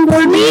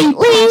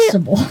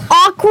Impossible.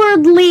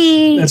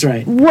 awkwardly That's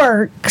right.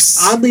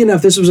 works. Oddly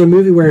enough, this was a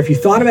movie where if you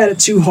thought about it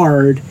too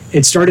hard,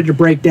 it started to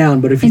break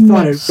down. But if you It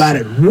thought makes- about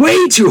it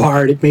way too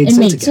hard, it made It sense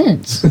made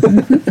again. sense.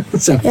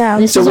 So, Yeah.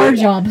 This is our we're-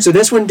 job. So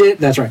this one did.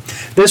 That's right.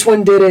 This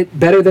one did it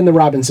better than the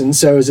Robinsons.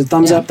 So is it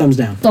thumbs Yeah. up, thumbs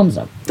down? Thumbs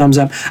up. Thumbs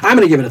up. I'm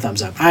gonna give it a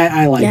thumbs up.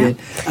 I like Yeah. it.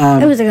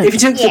 It was a good If you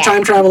took the Yeah.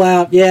 time travel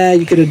out, yeah,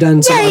 you could have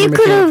done some Yeah, other you could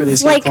mechanic for the have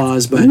escape like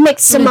clause, but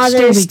mixed some It'd other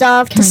still be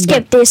stuff to kinda-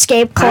 skip the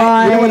escape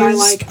clause. you know what I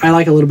like? I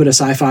like a little bit of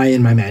sci-fi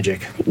in my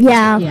magic.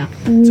 Yeah. Yeah.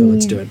 So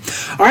let's do it.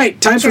 All right,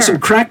 time for some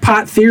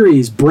crackpot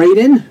theories.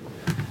 Braden,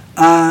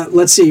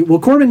 let's see. Well,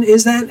 Corbin,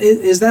 is that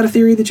a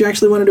theory that you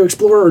actually wanted to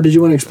explore, or did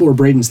you want to explore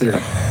Braden's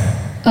theory?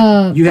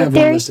 You have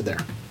one listed there.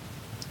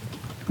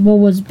 What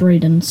was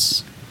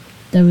Braden's?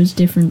 That was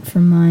different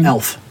from mine.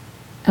 Elf.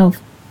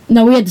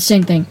 No, we had the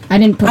same thing. I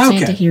didn't put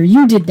Santa here.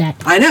 You did that.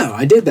 I know,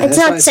 I did that. It's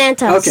not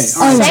Santa. Okay.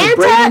 All right, Santa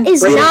Braden,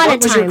 is not a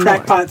what was your Time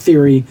crackpot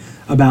theory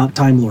about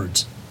Time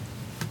Lords?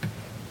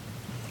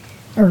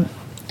 Or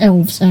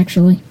elves,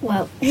 actually.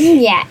 Well,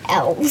 yeah,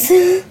 elves.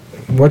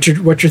 What's your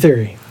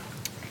theory?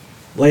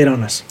 Lay it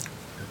on us.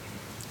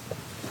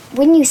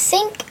 When you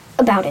think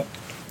about it,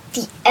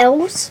 the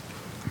elves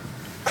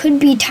could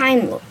be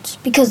Time Lords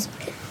because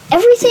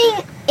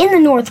everything in the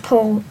North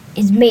Pole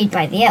is made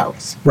by the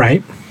elves.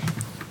 Right.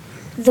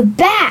 The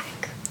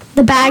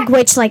bag,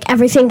 which like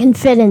everything can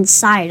fit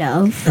inside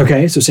of.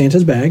 Okay, so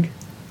Santa's bag.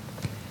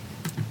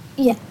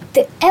 Yeah,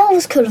 the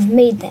elves could have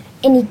made that,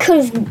 and he could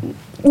have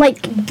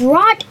like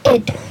brought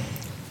it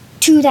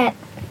to that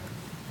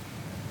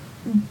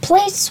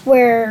place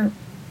where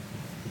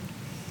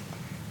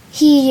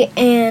he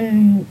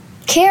and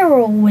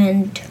Carol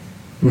went.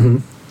 Mm-hmm.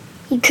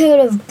 He could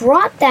have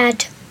brought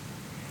that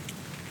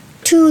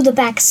to the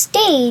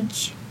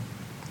backstage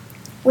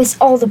with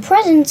all the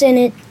presents in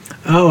it.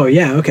 Oh,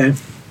 yeah, okay.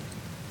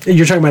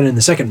 You're talking about it in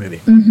the second movie.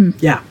 Mm-hmm.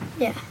 Yeah.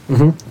 Yeah.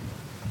 Mm-hmm.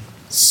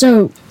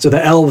 So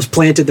the elves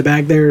planted the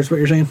bag there, is what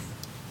you're saying?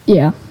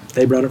 yeah.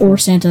 They brought it Or from?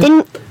 Santa.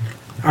 All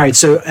right,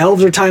 so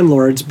elves are Time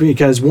Lords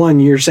because, one,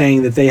 you're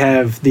saying that they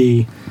have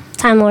the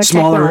Time Lord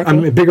smaller,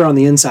 technology. bigger on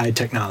the inside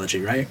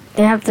technology, right?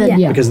 They have the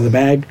Yeah. Because of the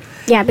bag.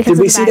 yeah because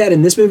Did we of the see bag. that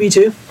in this movie,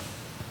 too?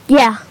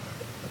 Yeah.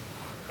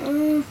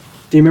 Do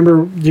you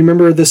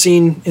remember the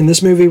scene in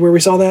this movie where we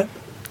saw that?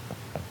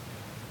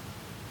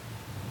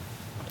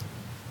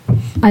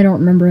 I don't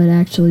remember it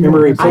actually.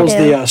 Remember he What was pulls I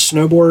the do.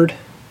 snowboard? it?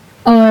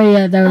 Oh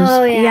yeah, that was.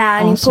 Oh, yeah. Yeah,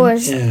 and Awesome.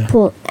 he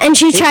pull, and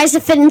she tries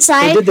to fit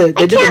inside. They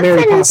did the I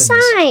Mary can't fit Poppins.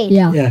 inside.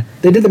 Yeah. Yeah,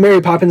 they did the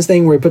Mary Poppins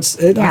thing where he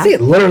puts. I Yeah. think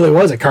it literally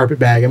was a carpet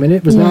bag. I mean,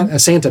 it was not a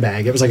Santa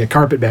bag. It was like a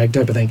carpet bag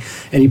type of thing,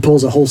 and he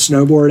pulls a whole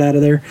snowboard out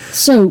of there.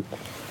 So,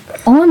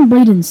 on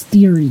Braden's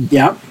theory,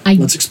 Yeah, I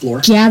let's explore.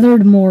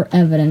 gathered more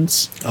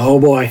evidence. Oh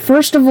boy.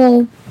 First of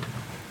all,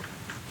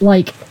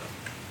 like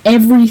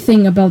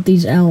everything about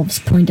these elves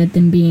point at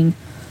them being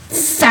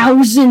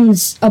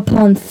thousands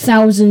upon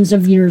thousands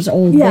of years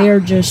old. Yeah. They are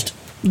just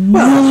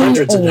Well, really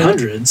hundreds old. and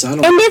hundreds. I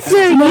don't. And if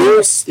they're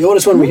used, The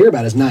oldest one we hear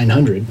about is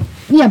 900.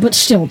 Yeah, but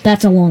still,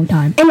 that's a long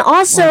time. and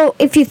also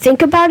if you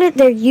think about it,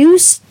 they're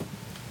used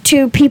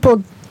to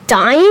people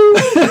dying,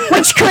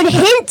 which could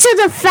hint to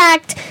the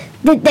fact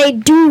that they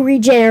do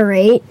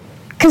regenerate.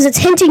 Because it's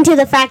hinting to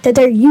the fact that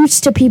they're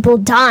used to people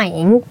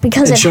dying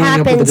because And it showing up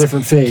with a happens.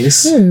 different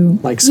face. True.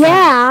 Like Scott.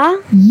 Yeah,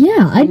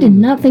 Yeah, I did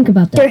not think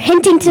about they're that.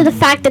 hinting to the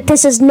fact that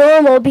this is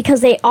normal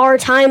because they are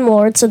Time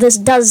Lords, so this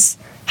does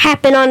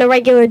happen on a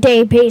regular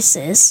day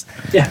basis.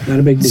 Yeah, not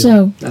a big deal.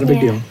 So- not a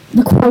big Yeah. deal.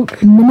 The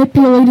quote,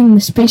 manipulating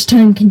the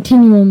space-time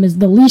continuum is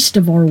the least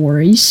of our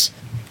worries.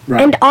 Right.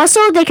 And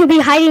also, they could be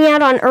hiding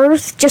out on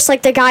Earth, just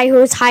like the guy who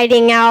was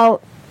hiding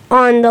out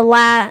on the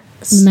last.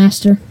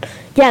 Master.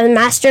 Yeah, the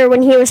Master,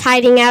 when he was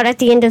hiding out at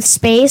the end of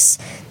space.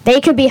 They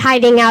could be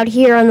hiding out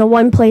here on the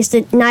one place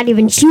that not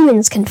even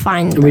humans can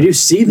find And we them. do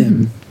see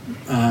them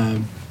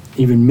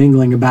even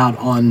mingling about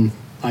on,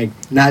 like,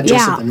 not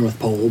just Yeah. at the North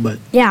Pole, but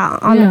Yeah,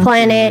 on Yeah. the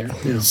planet.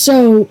 yeah.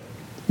 So,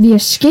 the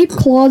escape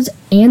clause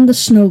and the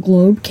snow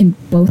globe can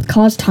both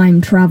cause time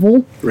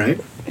travel. Right.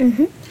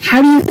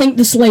 How do you think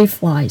the sleigh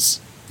flies?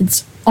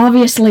 It's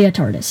obviously a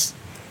TARDIS.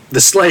 The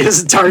sleigh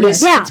is a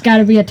TARDIS. Yeah. It's got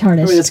to be a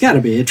TARDIS. I mean, it's got to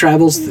be. It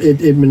travels.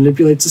 It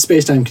manipulates the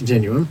space-time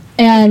continuum.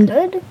 And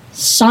Good.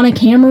 sonic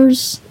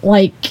hammers,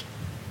 like,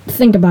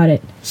 think about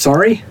it.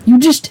 Sorry.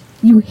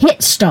 You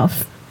hit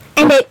stuff.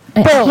 And it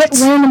Hit built.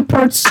 random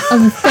parts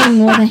of the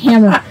thing with a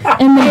hammer,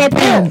 and then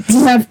bam,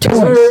 you have toys.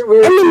 And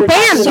then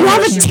bam, you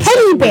have a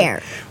teddy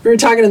bear. We were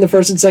talking in the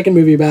first and second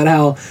movie about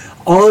how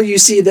all you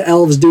see the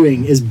elves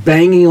doing is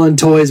banging on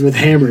toys with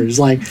hammers.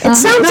 Like, It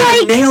sounds not a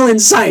like nail in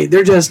sight.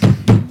 They're just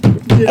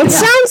it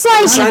sounds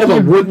inside like of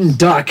a wooden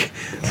duck.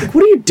 Like,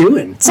 what are you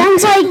doing?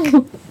 sounds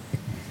like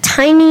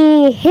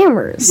tiny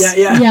hammers.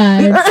 Yeah, yeah.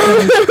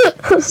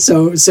 Yeah,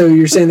 So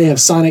you're saying they have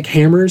sonic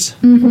hammers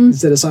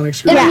instead of sonic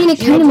screws? I mean, it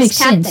kind of just makes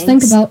tap sense.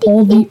 things. Think about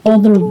all the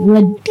other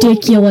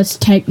ridiculous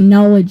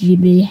technology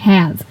they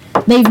have.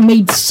 They've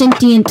made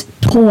sentient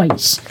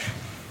toys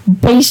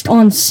based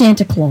on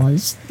Santa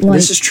Claus. Like,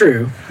 This is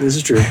true. This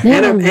is true. they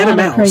have And a a lot of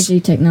mouse. crazy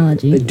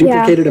technology. They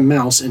duplicated a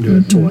mouse into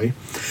a toy.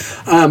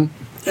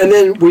 And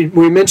then we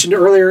mentioned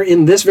earlier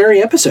in this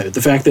very episode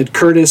the fact that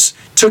Curtis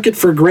took it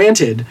for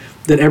granted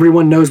that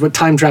everyone knows what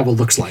time travel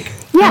looks like.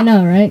 I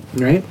know, right?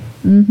 Right?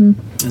 Mm-hmm.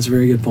 That's a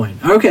very good point.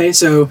 Okay,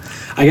 so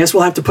I guess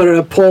we'll have to put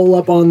a poll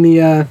up on the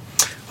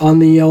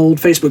old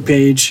Facebook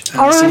page.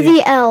 Are see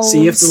the elves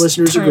See if the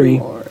listeners Time agree.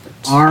 Lords?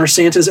 Are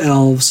Santa's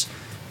elves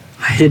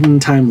hidden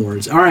Time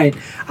Lords? All right,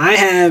 I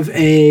have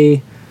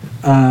a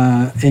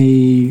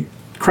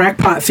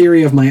crackpot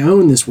theory of my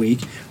own this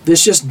week.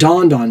 This just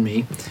dawned on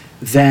me.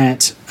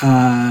 that,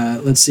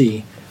 let's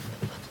see.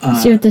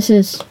 See what this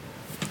is.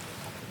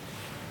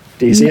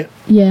 Do you see it?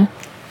 Yeah.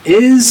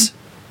 Is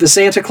the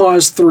Santa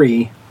Claus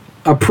 3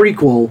 a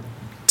prequel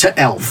to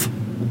Elf?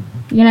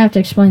 You're gonna have to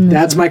explain this.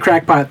 That's my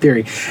crackpot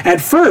theory. At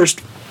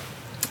first,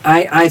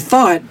 I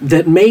thought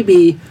that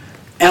maybe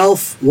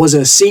Elf was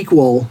a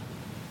sequel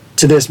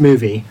to this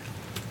movie.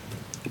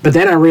 But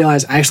then I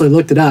realized, I actually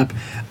looked it up.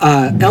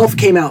 Elf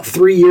came out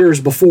 3 years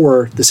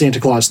before the Santa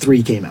Claus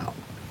 3 came out.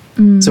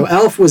 So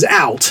Elf was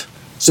out.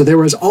 So there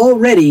was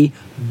already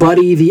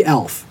Buddy the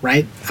Elf,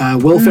 right?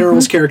 Will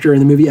Ferrell's character in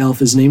the movie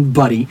Elf is named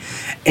Buddy.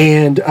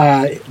 And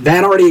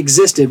that already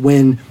existed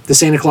when the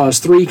Santa Claus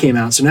 3 came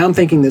out. So now I'm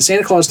thinking that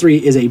Santa Claus 3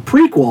 is a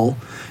prequel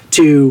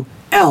to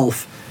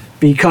Elf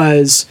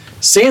because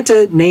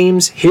Santa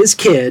names his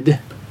kid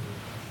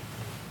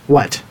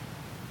what?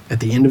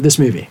 At the end of this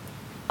movie.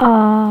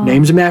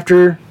 Names him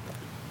after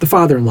the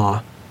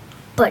father-in-law.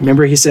 But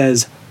Remember, he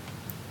says,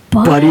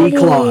 Buddy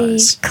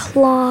Claus.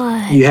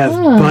 You have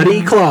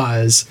Buddy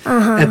Claus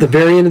at the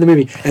very end of the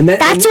movie. And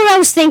That's what I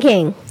was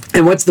thinking.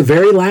 And what's the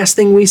very last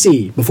thing we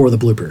see before the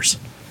bloopers?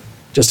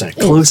 Just a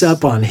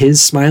close-up on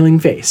his smiling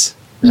face.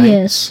 Right?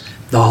 Yes.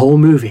 The whole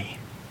movie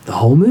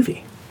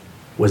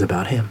was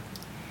about him.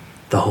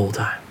 The whole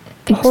time.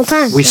 The whole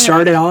time. We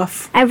started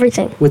off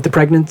Everything. with the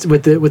pregnancy,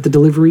 with the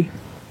delivery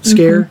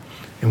scare,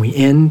 and we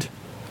end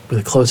with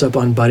a close-up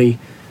on Buddy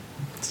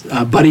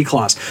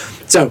Claus.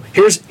 So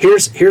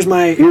here's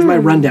my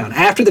rundown.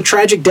 After the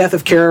tragic death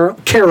of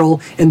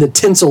Carol in the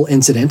tinsel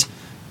incident,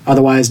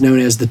 otherwise known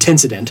as the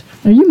Tincident.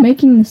 Are you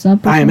making this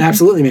up? I am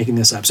absolutely making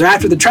this up. So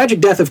after the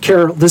tragic death of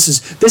Carol, this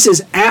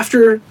is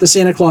after the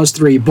Santa Claus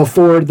 3,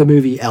 before the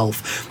movie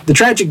Elf. The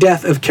tragic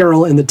death of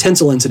Carol in the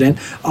tinsel incident,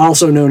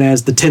 also known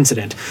as the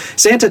Tincident.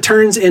 Santa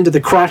turns into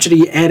the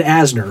crotchety Ed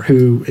Asner,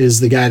 who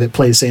is the guy that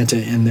plays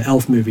Santa in the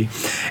Elf movie,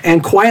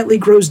 and quietly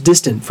grows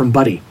distant from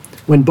Buddy.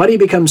 When Buddy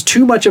becomes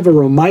too much of a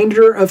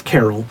reminder of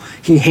Carol,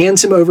 he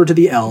hands him over to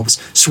the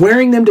elves,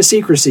 swearing them to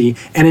secrecy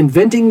and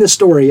inventing the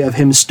story of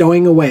him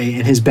stowing away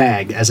in his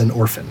bag as an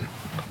orphan.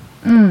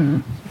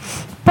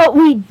 But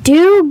we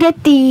do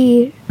get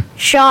the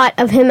shot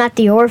of him at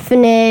the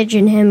orphanage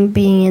and him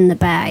being in the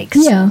bag.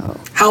 Yeah.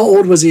 How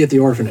old was he at the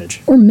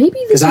orphanage? Or maybe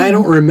this Because I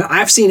don't remember.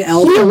 I've seen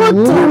Elf He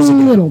looked years ago.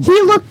 little.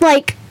 He looked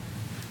like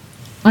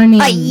I mean,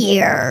 a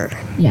year.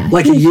 yeah.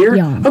 Like he a was year?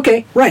 Young.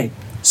 Okay, right.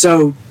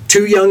 So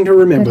too young to What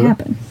remember.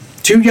 happened?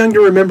 Too young to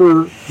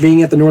remember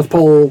being at the North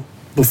Pole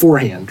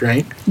beforehand,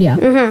 right?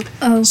 Yeah.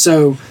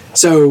 So,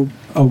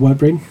 oh, what,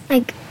 Braden?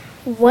 like,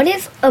 what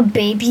if a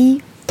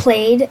baby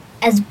played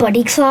as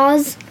Buddy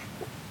Claus?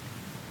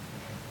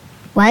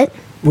 What?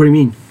 What do you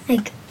mean?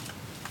 Like,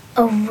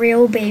 a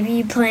real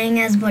baby playing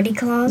as Buddy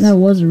Claus? That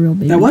was a real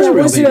baby. That was a That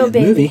real was a baby real in the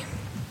baby. movie.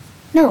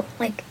 No,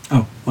 like,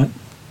 Oh, what?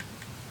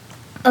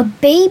 a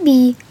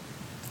baby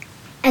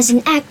as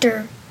an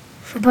actor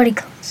for Buddy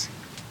Claus.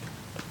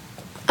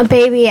 A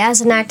baby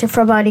as an actor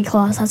for Buddy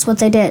Claus. That's what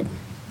they did.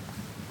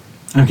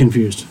 I'm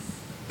confused.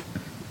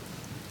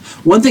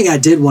 One thing I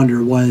did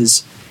wonder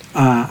was,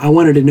 I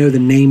wanted to know the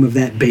name of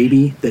that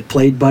baby that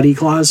played Buddy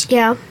Claus.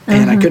 Yeah.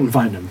 And I couldn't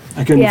find him.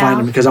 I couldn't Yeah. find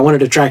him because I wanted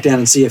to track down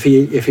and see if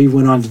he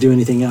went on to do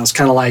anything else.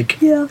 Kind of like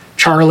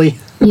Charlie.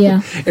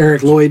 Yeah.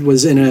 Eric Lloyd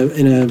was in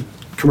a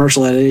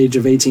commercial at the age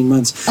of 18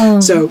 months. Oh.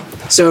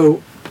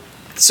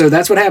 So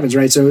that's what happens,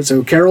 right?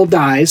 So Carol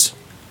dies,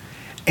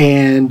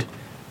 and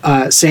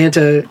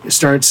Santa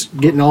starts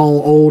getting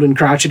all old and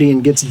crotchety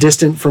and gets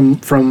distant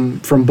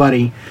from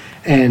Buddy,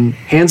 and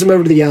hands him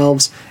over to the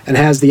elves and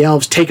has the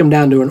elves take him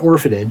down to an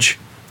orphanage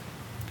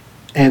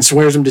and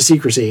swears him to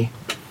secrecy.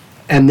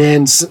 And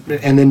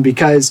then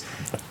because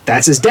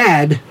that's his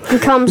dad, He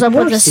comes up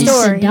with a Santa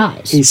story.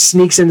 dies. he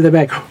sneaks into the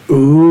back.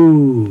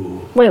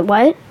 Ooh. Wait,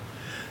 what?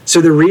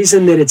 So the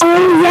reason that it's Ed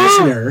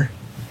Asner,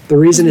 the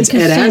reason it's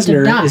because Ed Santa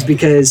Asner died. is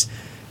because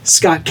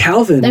Scott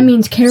Calvin. That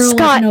means Carol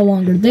Scott- is no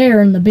longer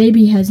there, and the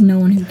baby has no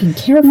one who can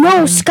care for him.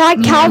 No, Scott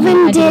And Calvin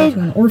he had to go did- to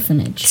an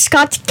orphanage.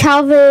 Scott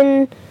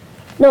Calvin.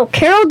 No,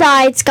 Carol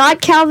died.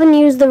 Scott Calvin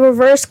used the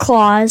reverse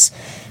clause.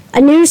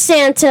 A new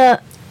Santa.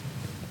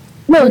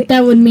 No, But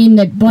that would mean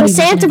that Buddy. The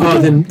Santa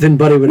would never- then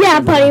Buddy would. yeah,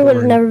 Buddy would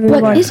have never been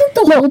But born. isn't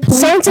the whole point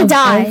Santa of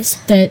dies.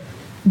 Elf that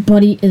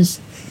Buddy is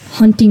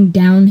hunting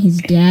down his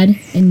dad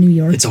in New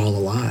York? It's all a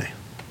lie.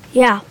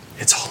 Yeah.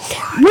 It's all a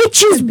lie.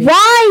 Which is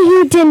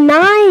why he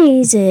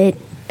denies it.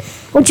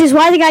 Which is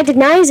why the guy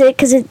denies it,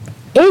 because it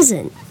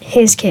isn't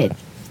his kid.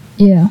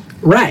 Yeah.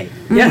 Right.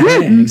 Yeah.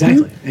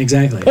 Yeah,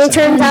 exactly. It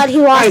turns out he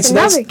lost Alright, so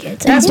another kid.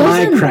 That's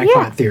my doesn't- crackpot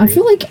yeah. theory. I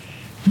feel like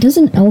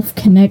doesn't Elf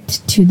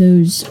connect to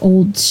those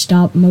old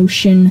stop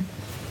motion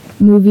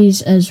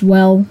movies as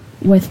well,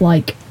 with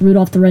like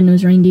Rudolph the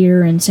Red-Nosed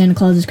Reindeer and Santa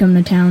Claus is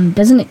Coming to Town?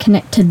 Doesn't it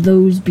connect to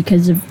those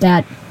because of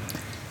that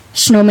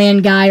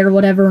snowman guy or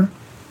whatever?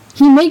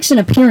 He makes an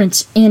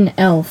appearance in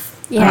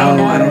Elf. Yeah,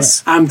 he I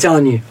does. I'm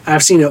telling you,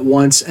 I've seen it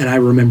once and I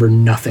remember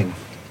nothing.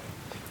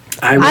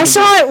 I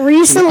saw it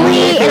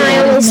recently, and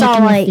I only saw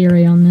Making a like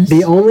theory on this.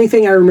 The only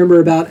thing I remember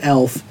about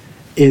Elf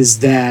is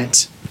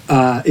that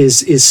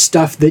is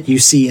stuff that you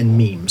see in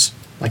memes.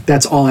 Like,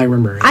 that's all I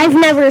remember. I've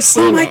never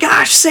seen Oh my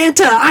gosh,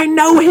 Santa! I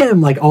know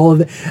him. Like all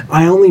of it.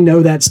 I only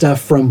know that stuff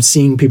from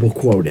seeing people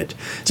quote it.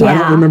 So I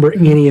don't Yeah. remember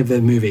any of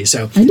the movie.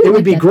 So I do it would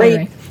like be that great.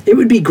 theory. It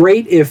would be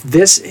great if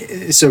this.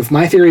 So if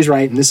my theory is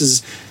right, and this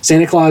is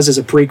Santa Claus is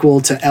a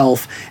prequel to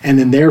Elf, and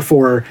then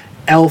therefore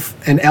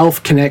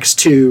Elf connects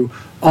to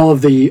all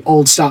of the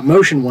old stop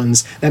motion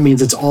ones. That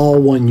means it's all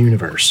one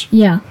universe,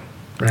 Yeah.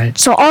 right?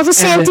 So all the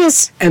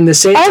Santas, And the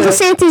Santa. all the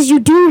Santas you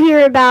do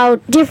hear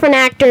about, different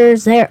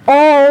actors, they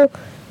all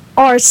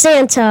are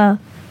Santa,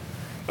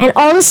 and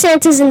all the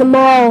Santas in the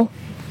mall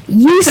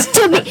used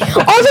to be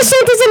all the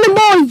Santas in the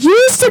mall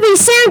used to be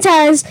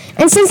Santas,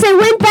 and since they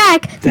went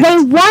back, they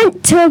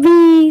want to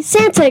be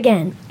Santa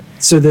again.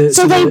 So they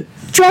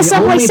dress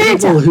up like Santa.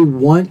 The only people who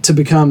want to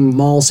become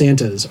mall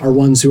Santas are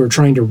ones who are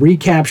trying to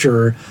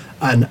recapture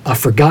a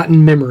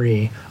forgotten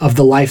memory of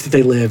the life that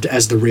they lived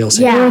as the real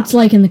Santa. Yeah. Or it's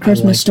like in the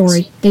Christmas like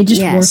Story. this. They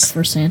just Yes. work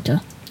for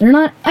Santa. They're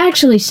not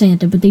actually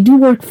Santa, but they do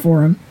work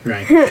for him.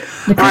 Right. The All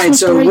right, Christmas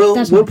so Story, we'll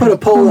that's we'll not put a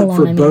poll Home up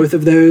for Alone, I mean. both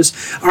of those.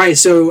 All right,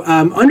 so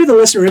under the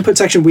listener input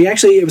section,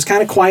 it was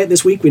kind of quiet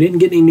this week. We didn't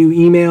get any new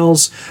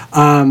emails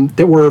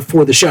that were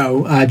for the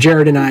show.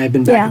 Jared and I have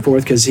been back and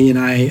forth because he and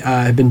I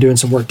have been doing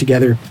some work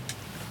together.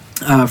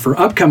 For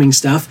upcoming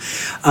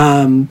stuff,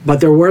 but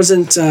there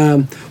wasn't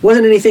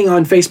anything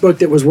on Facebook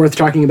that was worth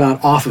talking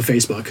about off of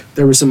Facebook.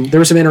 There was some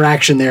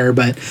interaction there,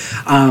 but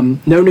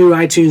no new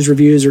iTunes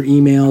reviews or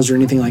emails or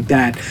anything like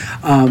that.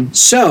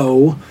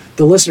 So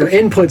the listener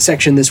input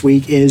section this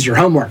week is your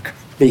homework,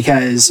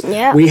 because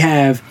we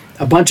have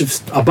a bunch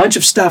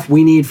of stuff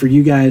we need for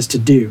you guys to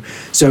do.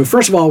 So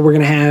first of all, we're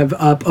going to have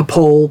up a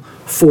poll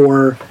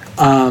for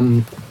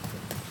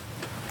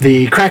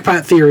the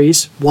Crackpot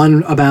theories.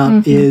 One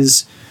about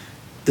is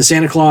the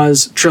Santa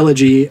Claus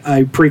trilogy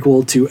a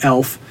prequel to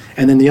Elf,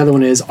 and then the other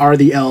one is, are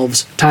the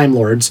elves Time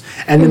Lords?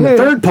 And then the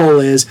third poll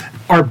is,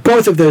 are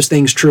both of those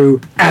things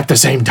true at the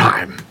same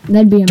time?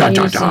 That'd be Dun,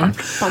 amazing. dun,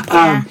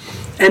 dun.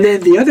 And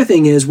then the other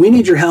thing is, we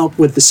need your help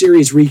with the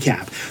series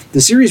recap.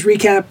 The series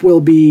recap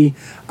will be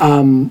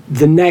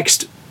the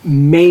next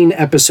main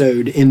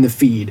episode in the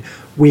feed.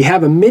 We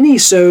have a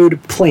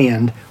mini-sode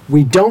planned.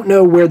 We don't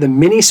know where the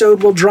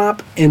mini-sode will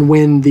drop and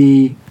when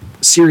the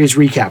series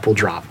recap will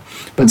drop.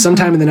 But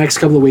sometime in the next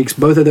couple of weeks,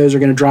 both of those are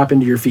going to drop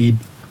into your feed.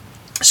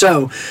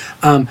 So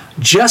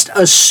just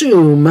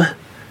assume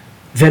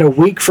that a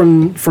week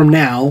from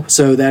now,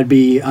 so that'd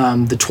be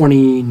the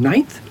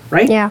 29th,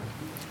 right? Yeah.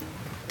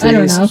 I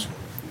don't know.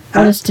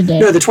 What is today?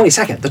 No, the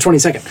 22nd. The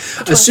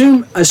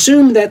 22nd.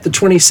 Assume that the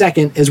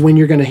 22nd is when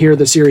you're going to hear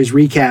the series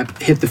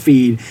recap hit the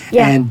feed,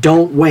 and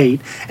don't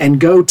wait, and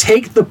go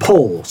take the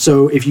poll.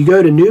 So if you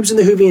go to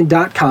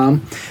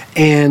noobsandthehoovian.com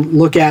and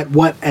look at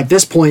what at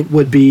this point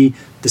would be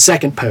the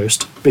second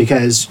post,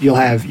 because you'll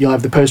have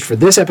the post for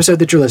this episode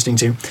that you're listening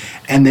to,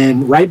 and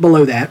then right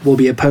below that will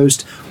be a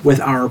post with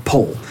our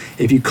poll.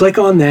 If you click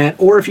on that,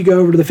 or if you go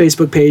over to the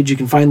Facebook page, you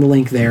can find the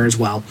link there as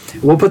well.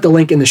 We'll put the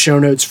link in the show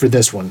notes for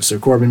this one. So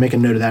Corbin, make a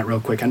note of that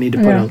real quick. I need to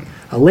put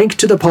a link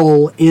to the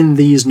poll in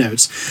these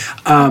notes.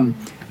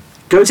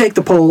 Go take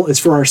the poll. It's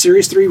for our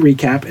Series 3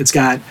 recap. It's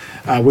got,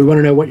 we want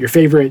to know what your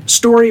favorite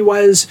story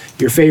was,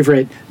 your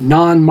favorite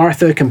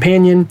non-Martha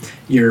companion,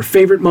 your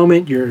favorite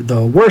moment,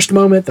 the worst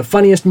moment, the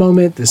funniest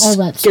moment, the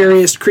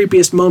scariest,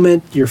 creepiest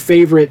moment, your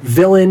favorite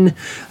villain,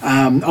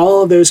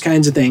 all of those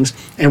kinds of things.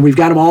 And we've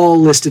got them all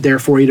listed there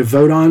for you to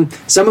vote on.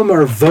 Some of them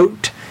are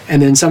vote,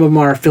 and then some of them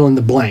are fill in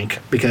the blank,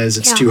 because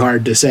it's too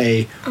hard to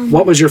say,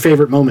 what was your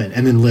favorite moment,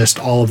 and then list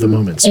all of the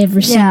moments.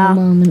 Every single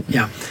moment.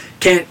 Yeah.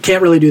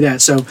 Can't really do that.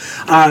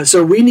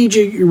 So we need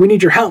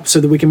your help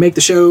so that we can make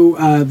the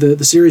show,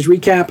 the series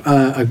recap,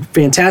 a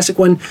fantastic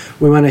one.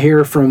 We want to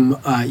hear from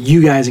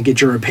you guys and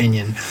get your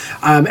opinion.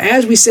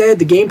 As we said,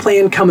 the game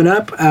plan coming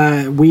up,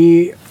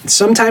 we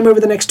sometime over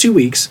the next 2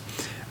 weeks,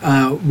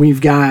 we've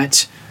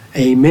got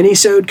a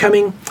mini-sode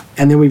coming,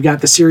 and then we've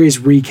got the series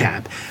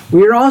recap.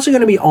 We're also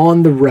going to be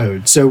on the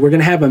road, so we're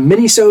going to have a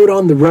mini-sode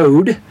on the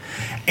road,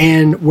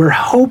 and we're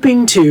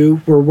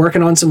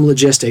working on some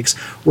logistics.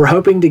 We're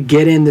hoping to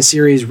get in the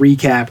series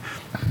recap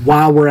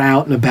while we're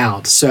out and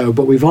about. So,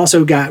 but we've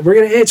also got,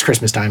 it's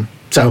Christmas time.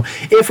 So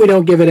if we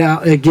don't get it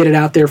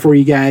out there for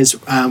you guys,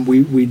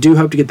 we do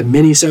hope to get the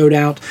mini-sode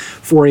out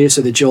for you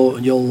so that you'll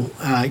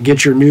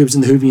get your Noobs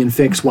and the Whovian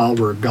fix while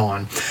we're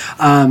gone.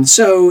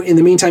 So in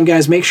the meantime,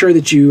 guys, make sure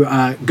that you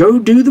go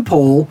do the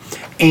poll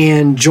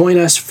and join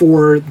us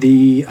for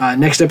the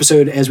next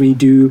episode as we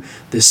do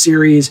the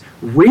series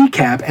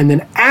recap. And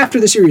then after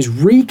the series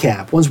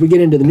recap, once we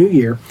get into the new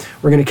year,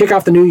 we're going to kick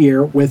off the new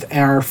year with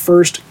our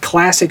first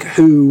Classic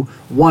Who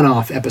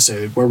one-off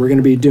episode, where we're going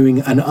to be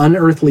doing An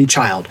Unearthly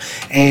Child.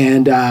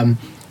 And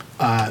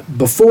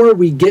before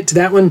we get to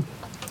that one,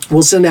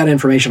 we'll send out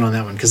information on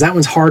that one, because that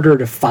one's harder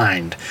to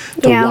find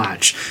to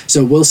watch.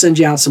 So we'll send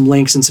you out some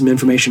links and some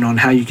information on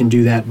how you can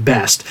do that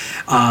best.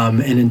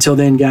 And until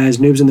then, guys,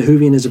 Noobs and the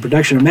Whovian is a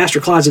production of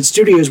Master Closet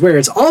Studios, where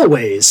it's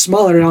always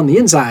smaller on the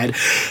inside,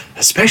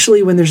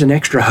 especially when there's an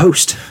extra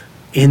host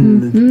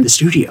in the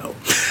studio.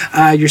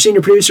 Your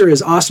senior producer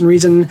is Austin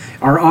Reason.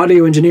 Our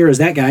audio engineer is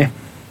that guy.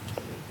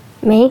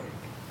 Me?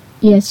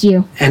 Yes,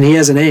 you. And he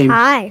has a name.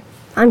 Hi,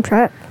 I'm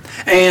Trip.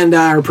 And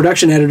our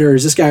production editor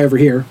is this guy over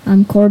here.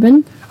 I'm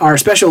Corbin. Our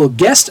special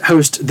guest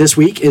host this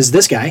week is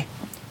this guy.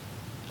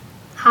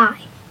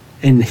 Hi,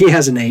 And he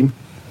has a name.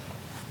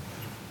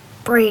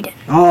 Braden.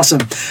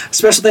 Awesome.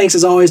 Special thanks,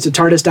 as always, to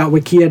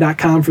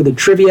tardis.wikia.com for the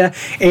trivia.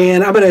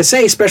 And I'm going to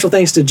say special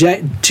thanks to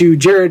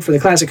Jared for the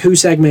Classic Who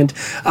segment,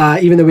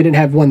 even though we didn't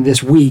have one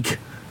this week.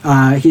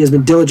 He has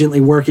been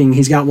diligently working.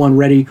 He's got one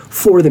ready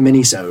for the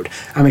mini-sode.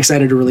 I'm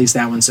excited to release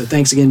that one. So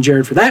thanks again,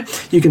 Jared, for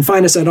that. You can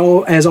find us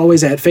as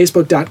always at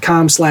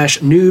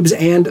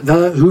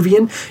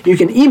facebook.com/noobsandthewhovian. You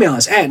can email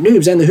us at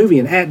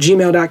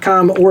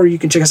noobsandthewhovian@gmail.com, or you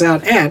can check us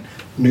out at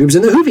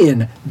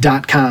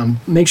noobsandthewhovian.com.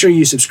 Make sure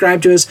you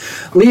subscribe to us.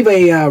 Leave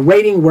a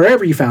rating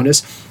wherever you found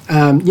us.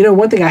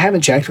 One thing I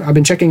haven't checked, I've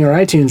been checking our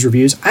iTunes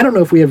reviews. I don't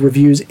know if we have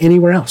reviews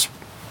anywhere else.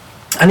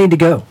 I need to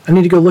go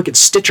look at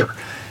Stitcher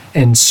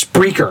and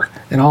Spreaker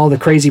and all the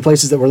crazy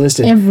places that were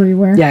listed.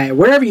 Everywhere. Yeah,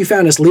 wherever you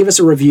found us, leave us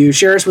a review,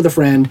 share us with a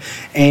friend.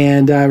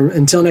 And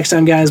until next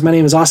time, guys, my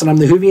name is Austin. I'm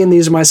the Whovian.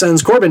 These are my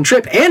sons, Corbin,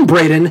 Tripp, and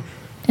Braden.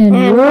 And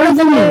we're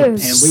the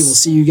Noobs. And we will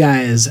see you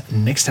guys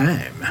next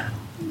time.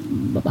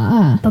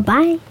 Bye-bye.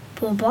 Bye-bye.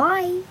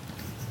 Bye-bye.